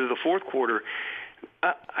and then into the fourth quarter,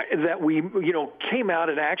 that we, came out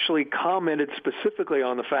and actually commented specifically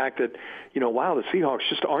on the fact that, wow, the Seahawks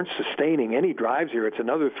just aren't sustaining any drives here. It's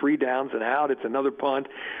another 3 downs and out. It's another punt,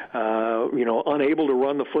 unable to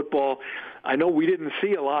run the football. I know we didn't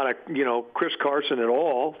see a lot of, Chris Carson at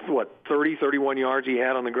all. 30, 31 yards he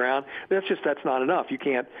had on the ground. That's not enough.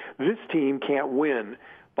 This team can't win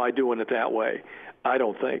by doing it that way, I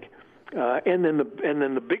don't think. And then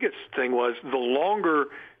the biggest thing was the longer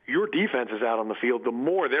your defense is out on the field, the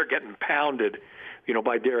more they're getting pounded,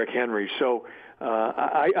 by Derrick Henry. So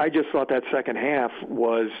I just thought that second half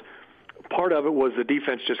was part of it was the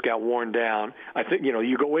defense just got worn down. I think,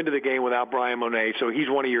 you go into the game without Brian Monet, so he's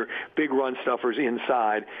one of your big run stuffers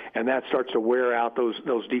inside, and that starts to wear out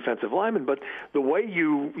those defensive linemen. But the way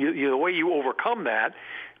you overcome that,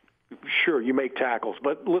 sure, you make tackles.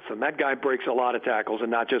 But listen, that guy breaks a lot of tackles,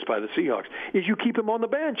 and not just by the Seahawks, is you keep him on the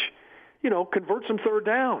bench. Convert some third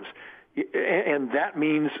downs. And that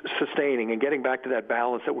means sustaining and getting back to that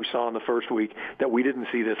balance that we saw in the first week that we didn't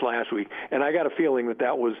see this last week. And I got a feeling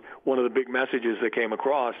that was one of the big messages that came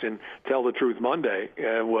across in Tell the Truth Monday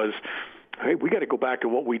was, hey, we got to go back to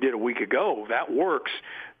what we did a week ago. That works.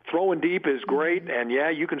 Throwing deep is great, and yeah,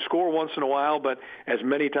 you can score once in a while, but as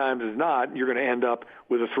many times as not, you're going to end up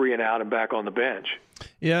with a 3 and out and back on the bench.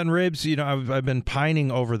 Yeah, and Rabes, I've been pining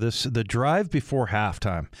over the drive before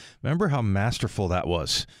halftime. Remember how masterful that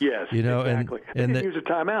was? Yes, exactly. And they didn't use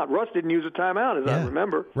a timeout. Russ didn't use a timeout, as I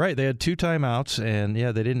remember. Right, they had 2 timeouts, and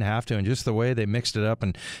they didn't have to. And just the way they mixed it up,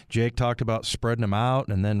 and Jake talked about spreading them out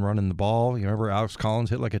and then running the ball. You remember Alex Collins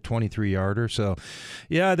hit like a 23-yarder. So,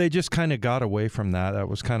 yeah, they just kind of got away from that. That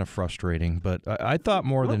was kind of frustrating. But I thought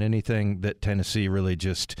more than anything that Tennessee really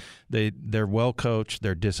just they're well coached,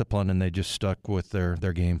 they're disciplined, and they just stuck with their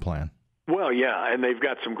game plan. Well, yeah, and they've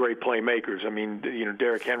got some great playmakers. I mean,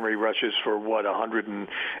 Derrick Henry rushes for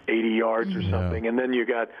 180 yards or something, and then you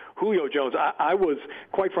got Julio Jones. I was,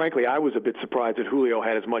 quite frankly, I was a bit surprised that Julio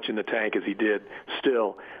had as much in the tank as he did.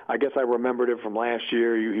 Still, I guess I remembered it from last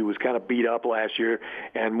year. He was kind of beat up last year,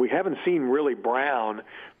 and we haven't seen really Brown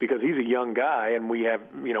because he's a young guy, and we have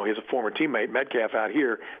his former teammate Metcalf out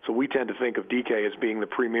here, so we tend to think of DK as being the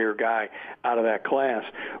premier guy out of that class,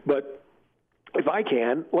 but. If I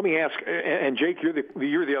can, let me ask, and Jake,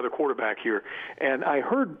 you're the other quarterback here, and I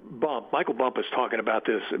heard Michael Bumpus talking about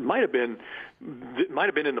this. It might have been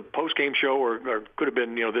in the post-game show, or could have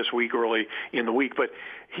been this week, early in the week. But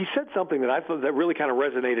he said something that I thought that really kind of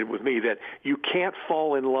resonated with me: that you can't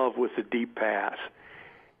fall in love with the deep pass.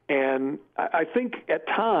 And I think at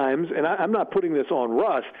times, and I'm not putting this on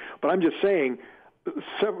Russ, but I'm just saying.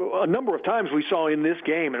 A number of times we saw in this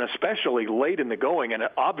game, and especially late in the going, and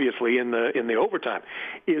obviously in the overtime,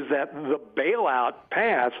 is that the bailout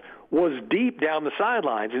pass was deep down the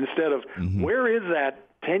sidelines instead of where is that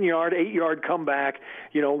 10-yard, 8-yard comeback,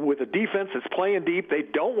 with a defense that's playing deep. They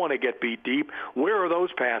don't want to get beat deep. Where are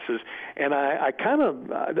those passes? And I kind of,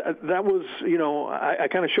 that was, I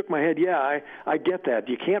kind of shook my head. Yeah, I get that.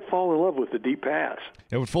 You can't fall in love with the deep pass.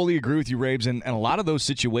 I would fully agree with you, Rabes, and a lot of those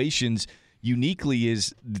situations uniquely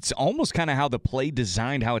it's almost kind of how the play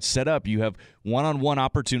designed, how it's set up. You have one-on-one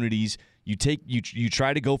opportunities. You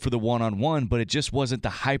try to go for the one-on-one, but it just wasn't the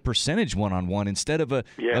high percentage one-on-one. Instead of a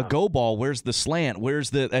go ball, where's the slant? Where's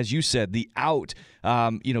the, as you said, the out?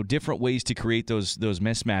 Different ways to create those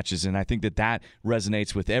mismatches, and I think that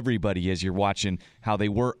resonates with everybody as you're watching how they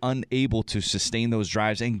were unable to sustain those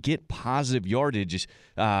drives and get positive yardage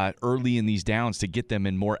early in these downs to get them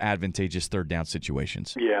in more advantageous third down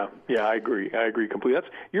situations. Yeah, I agree completely.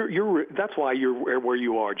 That's why you're where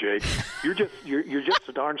you are, Jake. You're just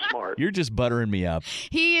so darn smart. You're just buttering me up.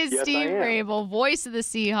 He is Steve Rabel, voice of the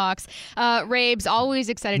Seahawks. Rabes, always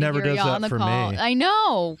excited to hear you on the call. I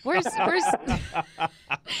know. Where's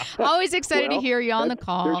always excited to hear you on the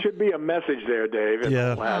call. There should be a message there, Dave.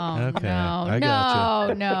 Yeah.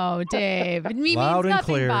 Okay. No, Dave. It means Loud and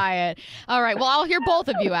nothing clear. by it. All right. Well, I'll hear both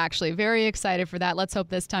of you, actually. Very excited for that. Let's hope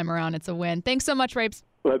this time around it's a win. Thanks so much, Rabes.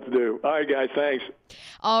 Let's do. All right, guys. Thanks.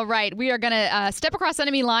 All right. We are going to step across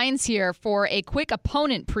enemy lines here for a quick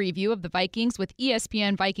opponent preview of the Vikings with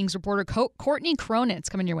ESPN Vikings reporter Courtney Cronin. It's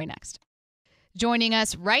coming your way next. Joining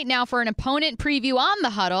us right now for an opponent preview on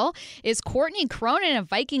The Huddle is Courtney Cronin, a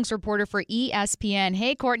Vikings reporter for ESPN.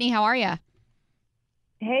 Hey, Courtney, how are you?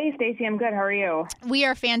 Hey, Stacey, I'm good. How are you? We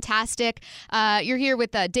are fantastic. You're here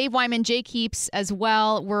with Dave Wyman, Jake Heaps as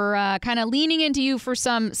well. We're kind of leaning into you for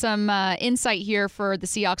some insight here for the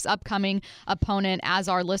Seahawks' upcoming opponent as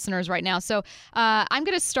our listeners right now. So I'm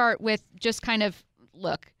going to start with just kind of,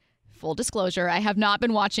 look, full disclosure, I have not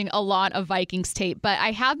been watching a lot of Vikings tape, but I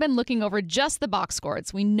have been looking over just the box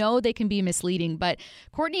scores. We know they can be misleading, but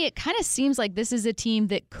Courtney, it kind of seems like this is a team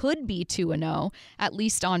that could be 2-0, at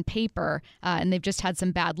least on paper, and they've just had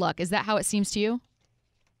some bad luck. Is that how it seems to you?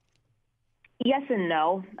 Yes and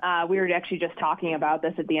no. We were actually just talking about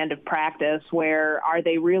this at the end of practice, where are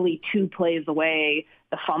they really 2 plays away,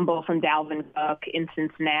 the fumble from Dalvin Cook in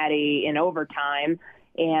Cincinnati in overtime,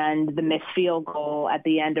 and the missed field goal at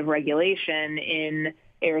the end of regulation in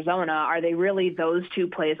Arizona, are they really those 2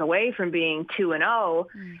 plays away from being 2-0?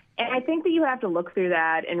 And I think that you have to look through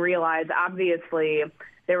that and realize, obviously,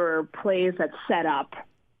 there were plays that set up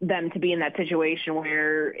them to be in that situation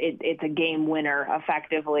where it's a game winner,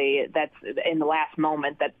 effectively, that's in the last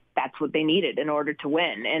moment, that's what they needed in order to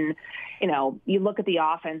win. And, you look at the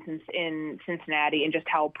offense in Cincinnati and just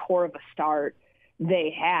how poor of a start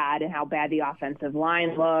they had and how bad the offensive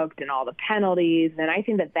line looked and all the penalties. And I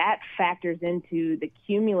think that factors into the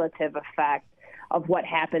cumulative effect of what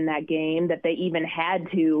happened that game, that they even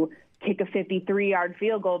had to kick a 53-yard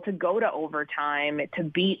field goal to go to overtime to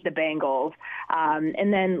beat the Bengals.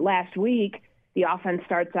 And then last week, the offense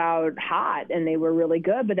starts out hot and they were really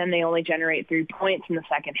good, but then they only generate 3 points in the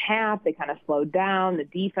second half. They kind of slowed down. The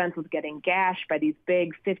defense was getting gashed by these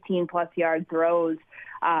big 15-plus yard throws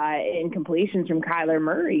in completions from Kyler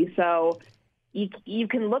Murray. So you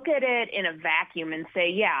can look at it in a vacuum and say,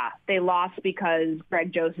 yeah, they lost because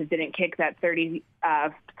Greg Joseph didn't kick that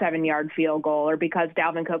 37-yard field goal, or because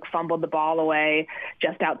Dalvin Cook fumbled the ball away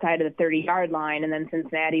just outside of the 30-yard line, and then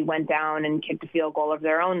Cincinnati went down and kicked a field goal of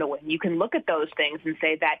their own to win. You can look at those things and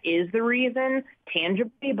say that is the reason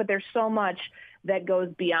tangibly, but there's so much that goes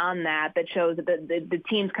beyond that shows that the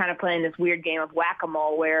team's kind of playing this weird game of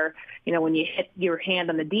whack-a-mole where, when you hit your hand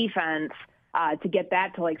on the defense to get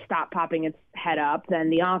that to stop popping its head up, then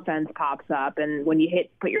the offense pops up. And when you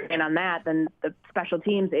put your hand on that, then the special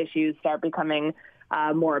teams issues start becoming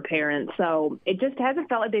more apparent. So it just hasn't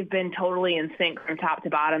felt like they've been totally in sync from top to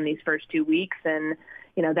bottom these first 2 weeks. And,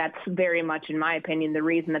 that's very much, in my opinion, the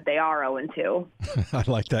reason that they are 0-2. I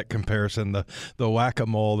like that comparison, the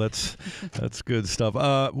whack-a-mole. That's good stuff.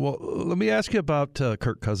 Well, let me ask you about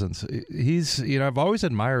Kirk Cousins. He's, I've always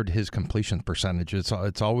admired his completion percentage.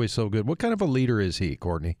 It's always so good. What kind of a leader is he,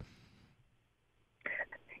 Courtney?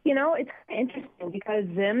 It's interesting because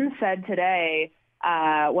Zim said today,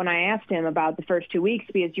 when I asked him about the first 2 weeks,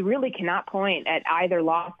 because you really cannot point at either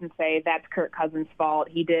loss and say that's Kirk Cousins' fault.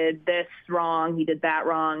 He did this wrong, he did that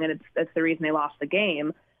wrong, and that's the reason they lost the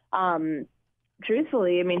game.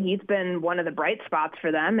 Truthfully, he's been one of the bright spots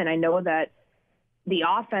for them, and I know that the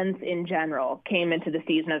offense in general came into the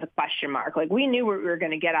season as a question mark. We knew what we were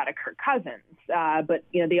going to get out of Kirk Cousins, but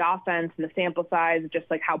the offense and the sample size, just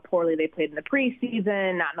how poorly they played in the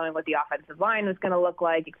preseason, not knowing what the offensive line was going to look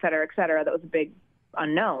like, et cetera, that was a big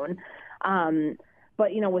unknown.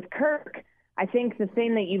 But with Kirk, I think the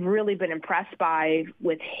thing that you've really been impressed by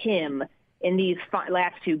with him in these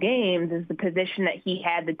last 2 games is the position that he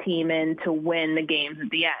had the team in to win the games at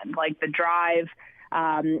the end, like the drive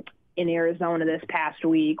in Arizona this past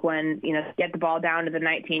week when, get the ball down to the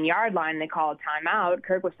 19-yard line and they call a timeout.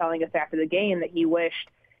 Kirk was telling us after the game that he wished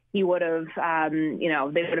he would have,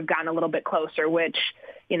 they would have gotten a little bit closer, which,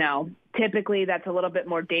 typically that's a little bit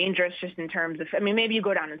more dangerous just in terms of, maybe you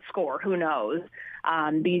go down and score, who knows,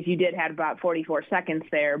 because you did have about 44 seconds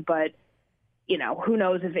there, but, who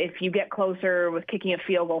knows if you get closer with kicking a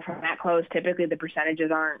field goal from that close, typically the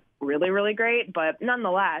percentages aren't really, really great, but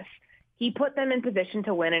nonetheless, he put them in position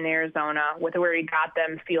to win in Arizona with where he got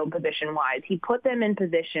them field position-wise. He put them in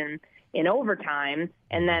position in overtime,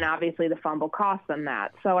 and then obviously the fumble cost them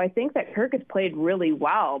that. So I think that Kirk has played really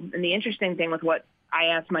well. And the interesting thing with what I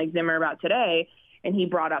asked Mike Zimmer about today, and he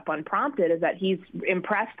brought up unprompted, is that he's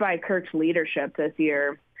impressed by Kirk's leadership this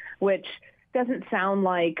year, which doesn't sound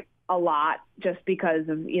like a lot just because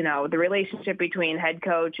of, the relationship between head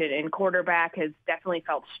coach and quarterback has definitely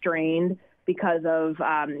felt strained because of,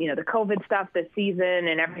 the COVID stuff this season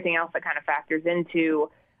and everything else that kind of factors into,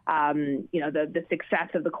 the success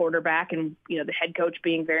of the quarterback and, the head coach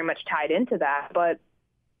being very much tied into that. But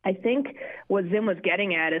I think what Zim was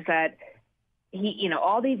getting at is that he,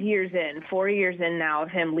 all these years in, 4 years in now of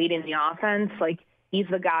him leading the offense, he's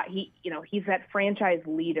the guy, he's that franchise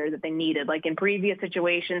leader that they needed. In previous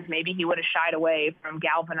situations, maybe he would have shied away from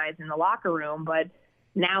galvanizing the locker room, but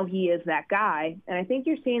now he is that guy. And I think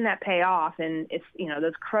you're seeing that pay off. And it's,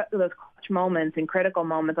 those clutch moments and critical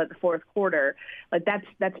moments like the fourth quarter, like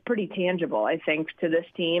that's pretty tangible, I think, to this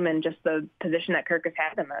team and just the position that Kirk has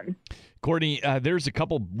had them in. Courtney, there's a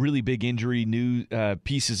couple really big injury news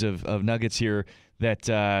pieces of nuggets here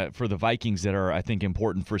that for the Vikings that are, I think,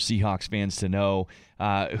 important for Seahawks fans to know.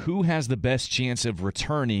 Who has the best chance of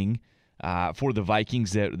returning for the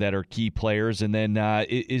Vikings that are key players? And then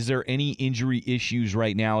is there any injury issues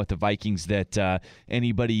right now at the Vikings that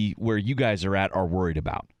anybody where you guys are at are worried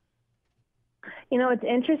about? It's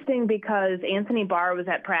interesting because Anthony Barr was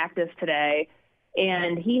at practice today,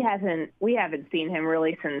 and we haven't seen him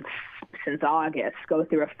really since August go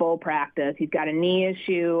through a full practice. He's got a knee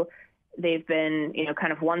issue. They've been,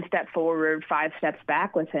 kind of one step forward, 5 steps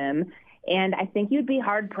back with him. And I think you'd be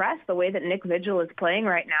hard-pressed the way that Nick Vigil is playing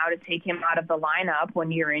right now to take him out of the lineup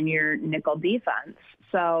when you're in your nickel defense.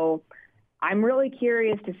 So I'm really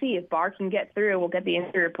curious to see if Barr can get through. We'll get the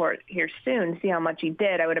injury report here soon to see how much he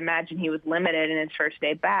did. I would imagine he was limited in his first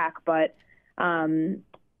day back. But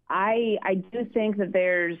I do think that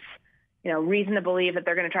there's reason to believe that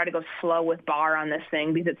they're going to try to go slow with Barr on this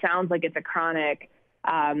thing because it sounds like it's a chronic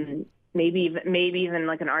maybe even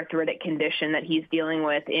like an arthritic condition that he's dealing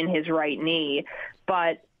with in his right knee.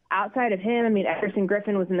 But outside of him, Everson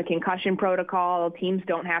Griffin was in the concussion protocol. Teams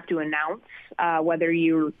don't have to announce whether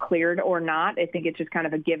you're cleared or not. I think it's just kind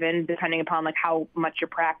of a given depending upon like how much you're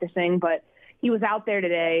practicing. But he was out there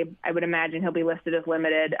today. I would imagine he'll be listed as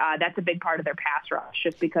limited. That's a big part of their pass rush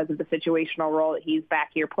just because of the situational role that he's back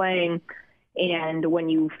here playing. And when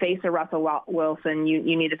you face a Russell Wilson,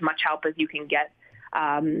 you need as much help as you can get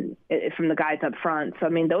from the guys up front. So,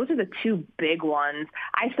 those are the two big ones.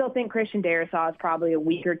 I still think Christian Darrisaw is probably a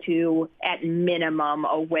week or two at minimum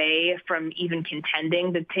away from even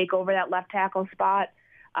contending to take over that left tackle spot.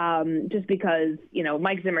 Just because,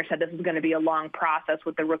 Mike Zimmer said this is going to be a long process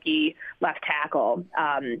with the rookie left tackle.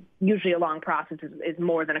 Usually a long process is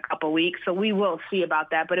more than a couple weeks, so we will see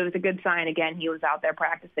about that. But it was a good sign, again, he was out there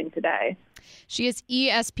practicing today. She is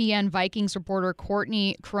ESPN Vikings reporter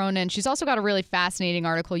Courtney Cronin. She's also got a really fascinating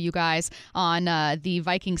article, you guys, on the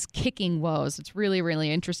Vikings kicking woes. It's really, really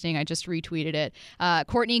interesting. I just retweeted it.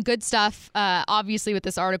 Courtney, good stuff, obviously, with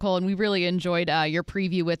this article, and we really enjoyed your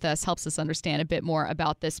preview with us. Helps us understand a bit more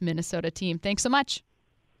about this Minnesota team. Thanks so much.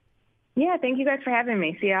 Yeah, thank you guys for having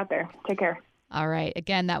me. See you out there. Take care. All right.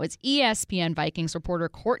 Again, that was ESPN Vikings reporter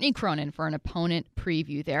Courtney Cronin for an opponent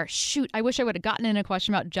preview there. Shoot, I wish I would have gotten in a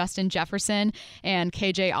question about Justin Jefferson and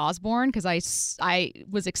KJ Osborne because I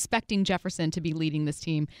was expecting Jefferson to be leading this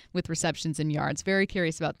team with receptions and yards. Very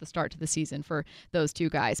curious about the start to the season for those two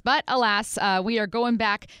guys. But alas, we are going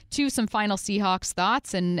back to some final Seahawks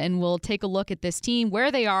thoughts, and we'll take a look at this team, where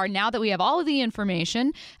they are now that we have all of the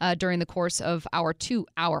information during the course of our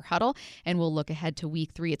 2-hour huddle, and we'll look ahead to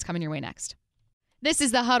week 3. It's coming your way next. This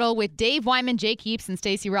is The Huddle with Dave Wyman, Jake Heaps, and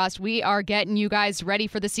Stacey Rost. We are getting you guys ready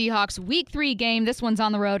for the Seahawks Week 3 game. This one's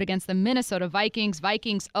on the road against the Minnesota Vikings.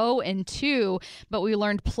 Vikings 0-2, but we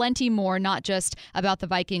learned plenty more, not just about the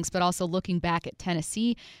Vikings, but also looking back at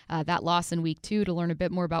Tennessee, that loss in Week 2, to learn a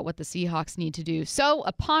bit more about what the Seahawks need to do. So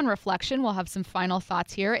upon reflection, we'll have some final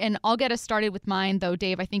thoughts here, and I'll get us started with mine, though,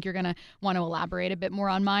 Dave, I think you're going to want to elaborate a bit more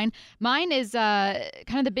on mine. Mine is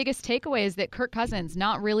kind of the biggest takeaway is that Kirk Cousins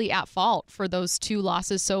not really at fault for those 2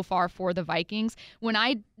 losses so far for the Vikings. When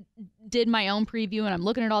I did my own preview and I'm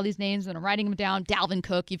looking at all these names and I'm writing them down, Dalvin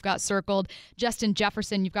Cook, you've got circled. Justin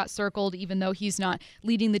Jefferson, you've got circled, even though he's not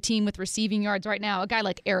leading the team with receiving yards right now. A guy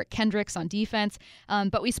like Eric Kendricks on defense.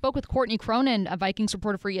 But we spoke with Courtney Cronin, a Vikings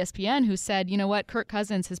reporter for ESPN, who said, you know what, Kirk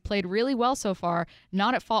Cousins has played really well so far,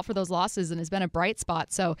 not at fault for those losses, and has been a bright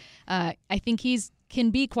spot. So I think he's can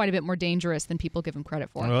be quite a bit more dangerous than people give him credit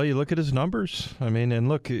for. Well, you look at his numbers. And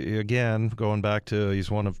look, again, going back to he's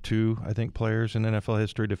one of 2, I think, players in NFL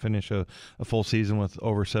history to finish a full season with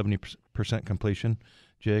over 70% completion.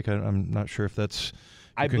 Jake, I'm not sure if that's...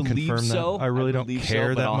 I believe so. I really don't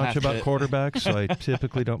care that much about quarterbacks, so I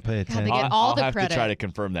typically don't pay attention. I'll have to try to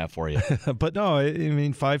confirm that for you. But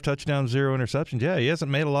no, 5 touchdowns, 0 interceptions. Yeah, he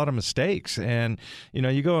hasn't made a lot of mistakes. And,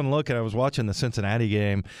 you go and look, and I was watching the Cincinnati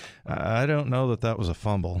game. I don't know that was a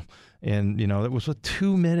fumble. And, it was with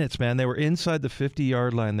 2 minutes, man. They were inside the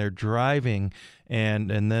 50-yard line. They're driving, and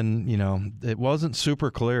then, it wasn't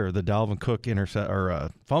super clear, the Dalvin Cook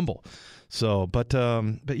fumble. So, but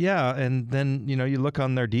yeah, and then, you look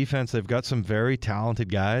on their defense, they've got some very talented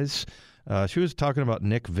guys. She was talking about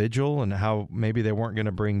Nick Vigil and how maybe they weren't going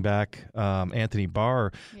to bring back Anthony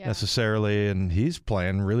Barr necessarily, and he's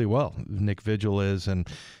playing really well. Nick Vigil is, and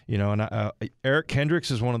Eric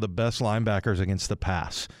Kendricks is one of the best linebackers against the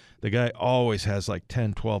pass. The guy always has like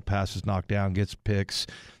 10, 12 passes knocked down, gets picks.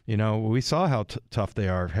 We saw how tough they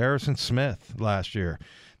are. Harrison Smith last year.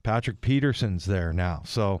 Patrick Peterson's there now.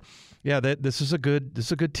 So, yeah, this is a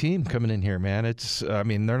good team coming in here, man.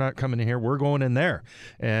 They're not coming in here. We're going in there.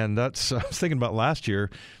 And I was thinking about last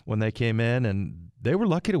year when they came in, and they were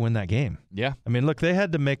lucky to win that game. Yeah. I mean, look, they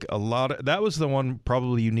had to make a lot of – that was the one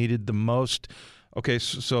probably you needed the most – okay,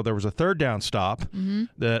 so there was a third down stop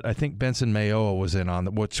that I think Benson Mayoa was in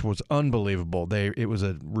on, which was unbelievable. It was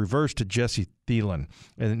a reverse to Jesse Thielen,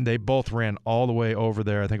 and they both ran all the way over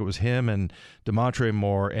there. I think it was him and DeMontre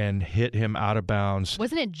Moore, and hit him out of bounds.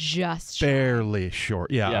 Wasn't it just barely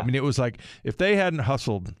short? Yeah. I mean, it was like if they hadn't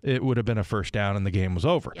hustled, it would have been a first down and the game was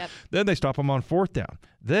over. Yep. Then they stop him on fourth down.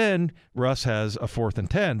 Then Russ has a 4th and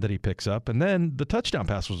 10 that he picks up, and then the touchdown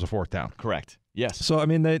pass was a 4th down. Correct. Yes. So, I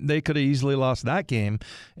mean, they could have easily lost that game.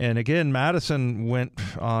 And, again, Madison went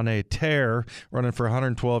on a tear, running for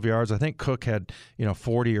 112 yards. I think Cook had,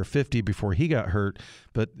 40 or 50 before he got hurt.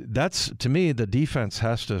 But that's, to me, the defense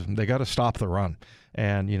they got to stop the run.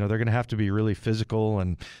 And, they're going to have to be really physical.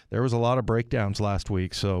 And there was a lot of breakdowns last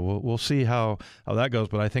week. So we'll see how that goes.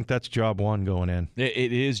 But I think that's job one going in.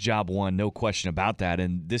 It is job one, no question about that.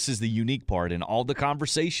 And this is the unique part. And all the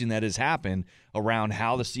conversation that has happened around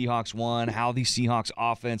how the Seahawks won, how the Seahawks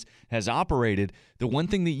offense has operated, the one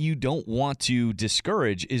thing that you don't want to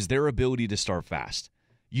discourage is their ability to start fast.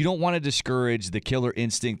 You don't want to discourage the killer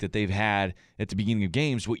instinct that they've had at the beginning of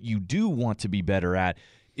games. What you do want to be better at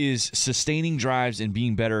is sustaining drives and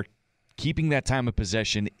being better, keeping that time of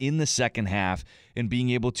possession in the second half and being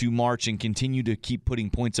able to march and continue to keep putting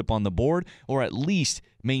points up on the board, or at least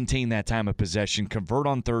maintain that time of possession, convert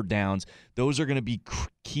on third downs. Those are going to be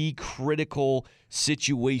key critical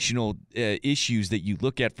situational issues that you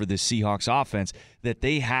look at for the Seahawks offense that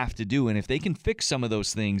they have to do. And if they can fix some of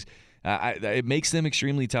those things, it makes them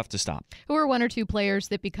extremely tough to stop. Who are one or two players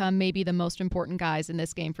that become maybe the most important guys in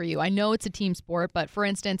this game for you? I know it's a team sport, but for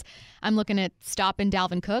instance, I'm looking at stopping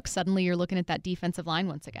Dalvin Cook. Suddenly you're looking at that defensive line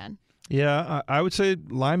once again. Yeah, I would say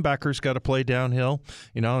linebackers got to play downhill,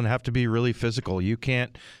 and have to be really physical. You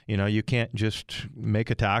can't just make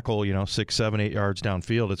a tackle, 6, 7, 8 yards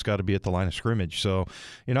downfield. It's got to be at the line of scrimmage. So,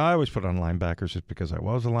 I always put on linebackers just because I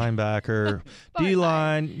was a linebacker.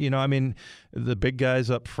 D-line, the big guys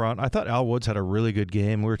up front. I thought Al Woods had a really good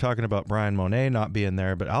game. We were talking about Brian Monet not being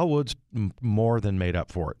there, but Al Woods more than made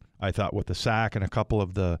up for it. I thought with the sack and a couple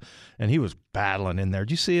of and he was battling in there.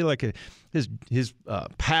 Did you see his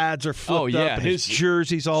pads are flipped up and his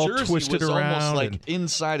jersey's all twisted was around, almost like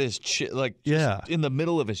inside his just in the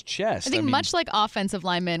middle of his chest. I think much like offensive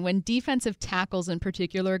linemen, when defensive tackles in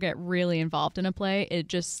particular get really involved in a play, it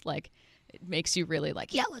just it makes you really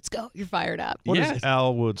let's go. You're fired up. What is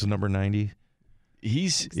Al Woods, number 90?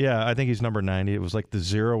 I think he's number 90. It was like the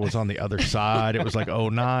 0 was on the other side. It was like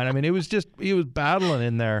 09. I mean, he was battling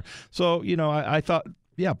in there. So, I thought,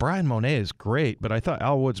 Brian Monet is great, but I thought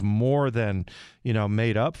Al Woods more than,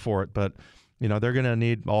 made up for it. But, they're going to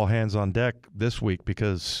need all hands on deck this week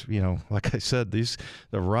because, like I said,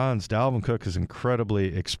 the runs, Dalvin Cook is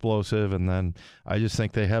incredibly explosive. And then I just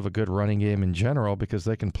think they have a good running game in general because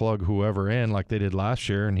they can plug whoever in like they did last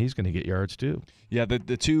year, and he's going to get yards too. Yeah,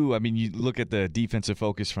 the two, you look at the defensive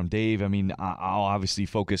focus from Dave. I'll obviously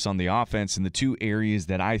focus on the offense, and the two areas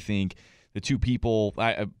that I think the two people,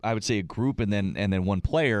 I would say a group and then one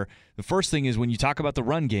player. The first thing is when you talk about the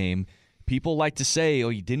run game, people like to say,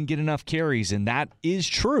 you didn't get enough carries, and that is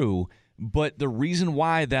true, but the reason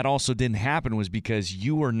why that also didn't happen was because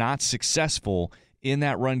you were not successful in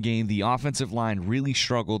that run game. The offensive line really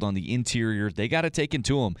struggled on the interior. They got it taken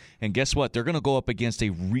to them. And guess what? They're going to go up against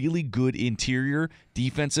a really good interior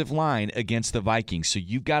defensive line against the Vikings. So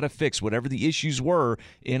you've got to fix whatever the issues were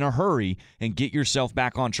in a hurry and get yourself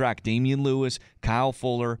back on track. Damian Lewis, Kyle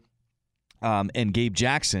Fuller, and Gabe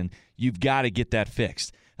Jackson, you've got to get that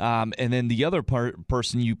fixed. And then the other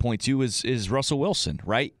person you point to is Russell Wilson,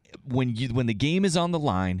 right? When the game is on the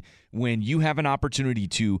line, when you have an opportunity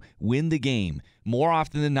to win the game, more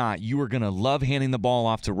often than not, you are going to love handing the ball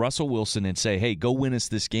off to Russell Wilson and say, hey, go win us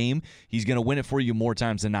this game. He's going to win it for you more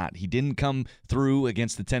times than not. He didn't come through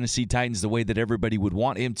against the Tennessee Titans the way that everybody would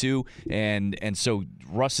want him to, and so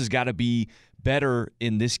Russ has got to be better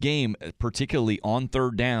in this game, particularly on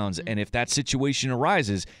third downs. And if that situation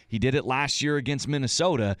arises, he did it last year against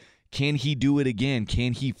Minnesota, Can he do it again?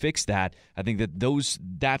 Can he fix that? I think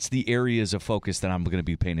that's the areas of focus that I'm going to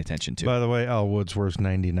be paying attention to. By the way, Al Woods wears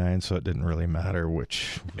 99, so it didn't really matter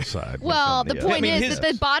which side. Well, the point is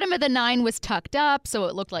that the bottom of the 9 was tucked up, so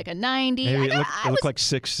it looked like a 90. Maybe it looked like 2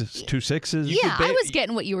 sixes. Yeah, I was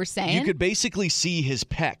getting what you were saying. You could basically see his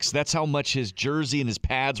pecs. That's how much his jersey and his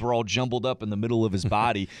pads were all jumbled up in the middle of his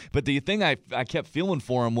body. But the thing I kept feeling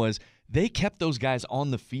for him was they kept those guys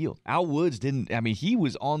on the field. Al Woods didn't. I mean, he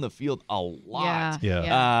was on the field a lot.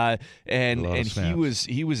 Yeah. And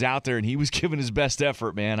he was out there and he was giving his best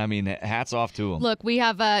effort, man. I mean, hats off to him. Look, we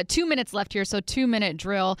have 2 minutes left here, so 2-minute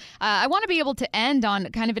drill. I want to be able to end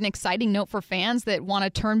on kind of an exciting note for fans that want to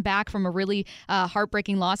turn back from a really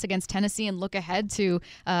heartbreaking loss against Tennessee and look ahead to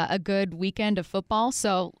a good weekend of football.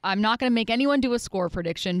 So I'm not going to make anyone do a score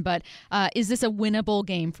prediction, but is this a winnable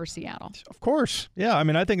game for Seattle? Of course. Yeah, I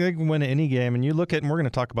mean, I think they can win any game, and you look at, and we're going to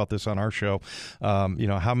talk about this on our show,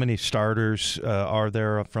 how many starters are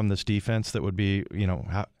there from this defense that would be,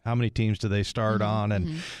 how many teams do they start on?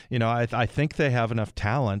 And, I think they have enough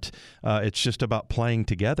talent. It's just about playing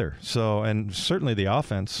together. So, and certainly the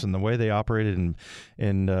offense and the way they operated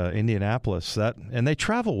in Indianapolis, and they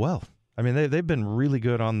travel well. I mean, they've been really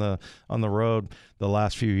good on the road the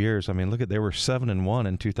last few years. I mean, they were 7-1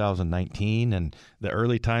 in 2019, and the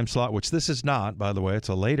early time slot, which this is not, by the way, it's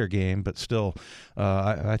a later game, but still,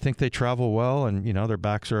 I think they travel well, and their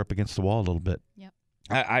backs are up against the wall a little bit. Yep.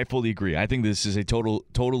 I fully agree. I think this is a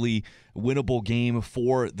totally winnable game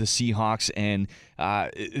for the Seahawks, and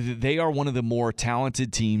they are one of the more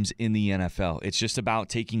talented teams in the NFL. It's just about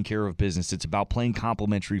taking care of business. It's about playing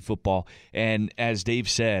complementary football, and as Dave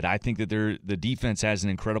said, I think that the defense has an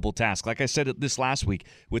incredible task. Like I said this last week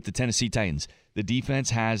with the Tennessee Titans, the defense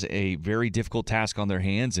has a very difficult task on their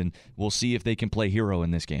hands, and we'll see if they can play hero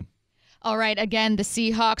in this game. All right, again, the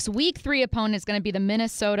Seahawks' Week 3 opponent is going to be the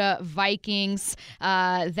Minnesota Vikings.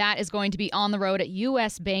 That is going to be on the road at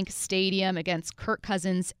U.S. Bank Stadium against Kirk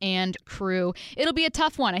Cousins and crew. It'll be a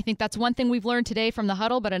tough one. I think that's one thing we've learned today from the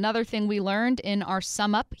huddle, but another thing we learned in our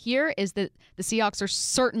sum-up here is that the Seahawks are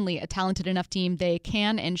certainly a talented enough team. They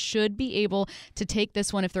can and should be able to take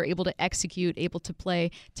this one if they're able to execute, able to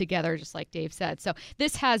play together, just like Dave said. So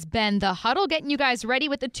this has been the huddle, getting you guys ready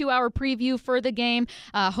with the 2-hour preview for the game.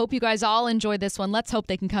 Hope you guys all enjoy this one. Let's hope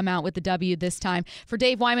they can come out with the W this time. For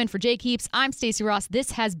Dave Wyman, for Jake Heaps, I'm Stacey Ross.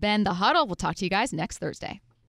 This has been The Huddle. We'll talk to you guys next Thursday.